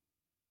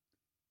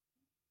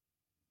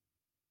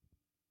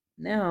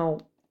 Now,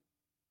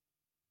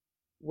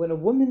 when a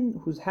woman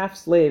who's half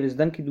slave is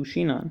done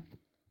kiddushin on,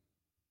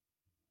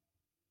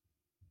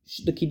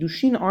 the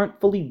kiddushin aren't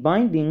fully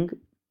binding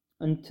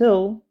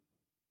until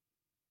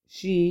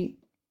she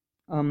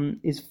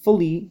is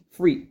fully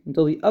free,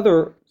 until the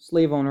other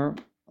slave owner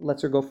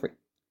lets her go free.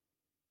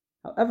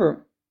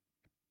 However,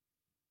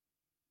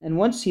 and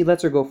once he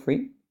lets her go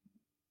free,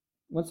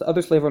 once the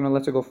other slave owner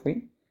lets her go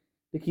free,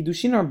 the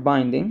kiddushin are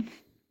binding,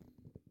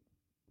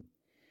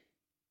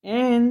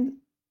 and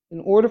in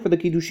order for the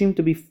kiddushin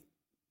to be,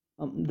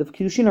 the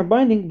kiddushin are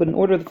binding, but in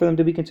order for them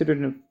to be considered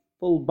in a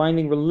full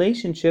binding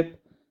relationship,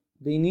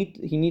 he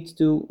needs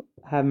to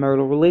have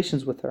marital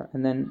relations with her,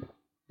 and then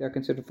they're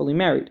considered fully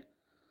married.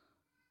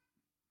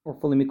 Or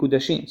fully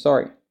mikudeshin,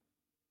 sorry.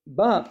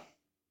 But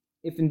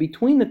if in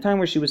between the time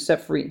where she was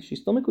set free,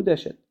 she's still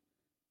mikudeshet,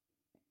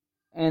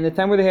 and the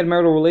time where they had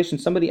marital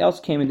relations, somebody else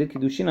came and did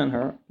kiddushin on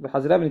her,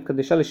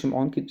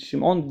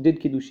 Shimon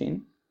did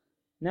kiddushin,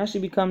 now she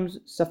becomes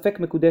safek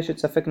mikudeshet,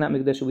 safek not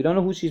mikudeshet. We don't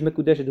know who she's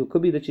mikudeshet to. It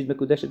could be that she's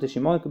mikudeshet to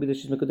Shimon, it could be that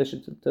she's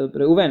mikudeshet to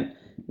Reuven.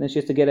 And then she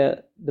has to get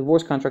a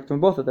divorce contract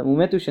from both of them.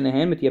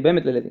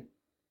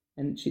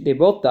 And they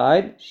both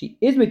died. She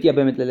is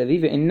mityabemet lelevi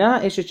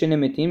ve'enna eshet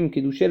shenemetim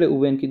kiddushe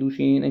Reuven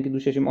kiddushin and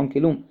kiddushe Shimon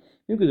kilum.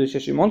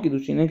 Kiddushe Shimon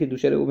kiddushin and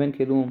kiddushe Reuven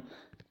kilum.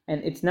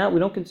 And it's not, we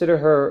don't consider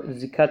her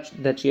zikat,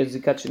 that she has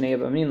zikat shenei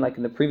bamin like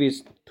in the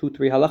previous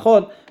 2-3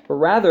 halachot, but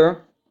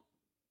rather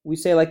we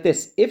say like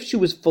this: if she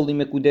was fully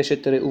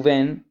mekudeshet to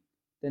Reuven,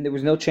 then there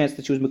was no chance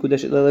that she was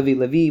mekudeshet lelevi.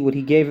 Levi, what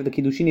he gave her, the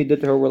kiddushin he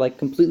did to her, were like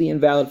completely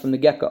invalid from the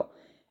get-go.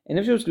 And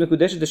if she was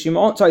mekudeshet to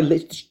Shimon,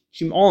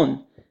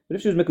 Shimon. But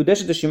if she was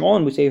mekudeshet to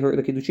Shimon, we say her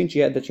the kiddushin she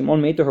had that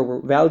Shimon made to her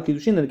were valid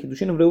kiddushin, and the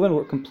kiddushin of Reuven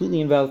were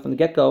completely invalid from the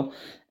get-go,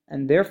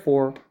 and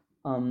therefore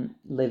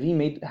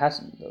Levi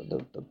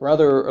the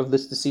brother of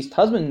this deceased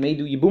husband may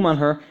do yibum on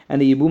her,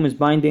 and the yibum is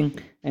binding.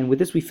 And with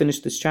this we finish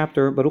this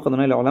chapter. Baruch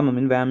Adonai le'olam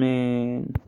amen v'amen.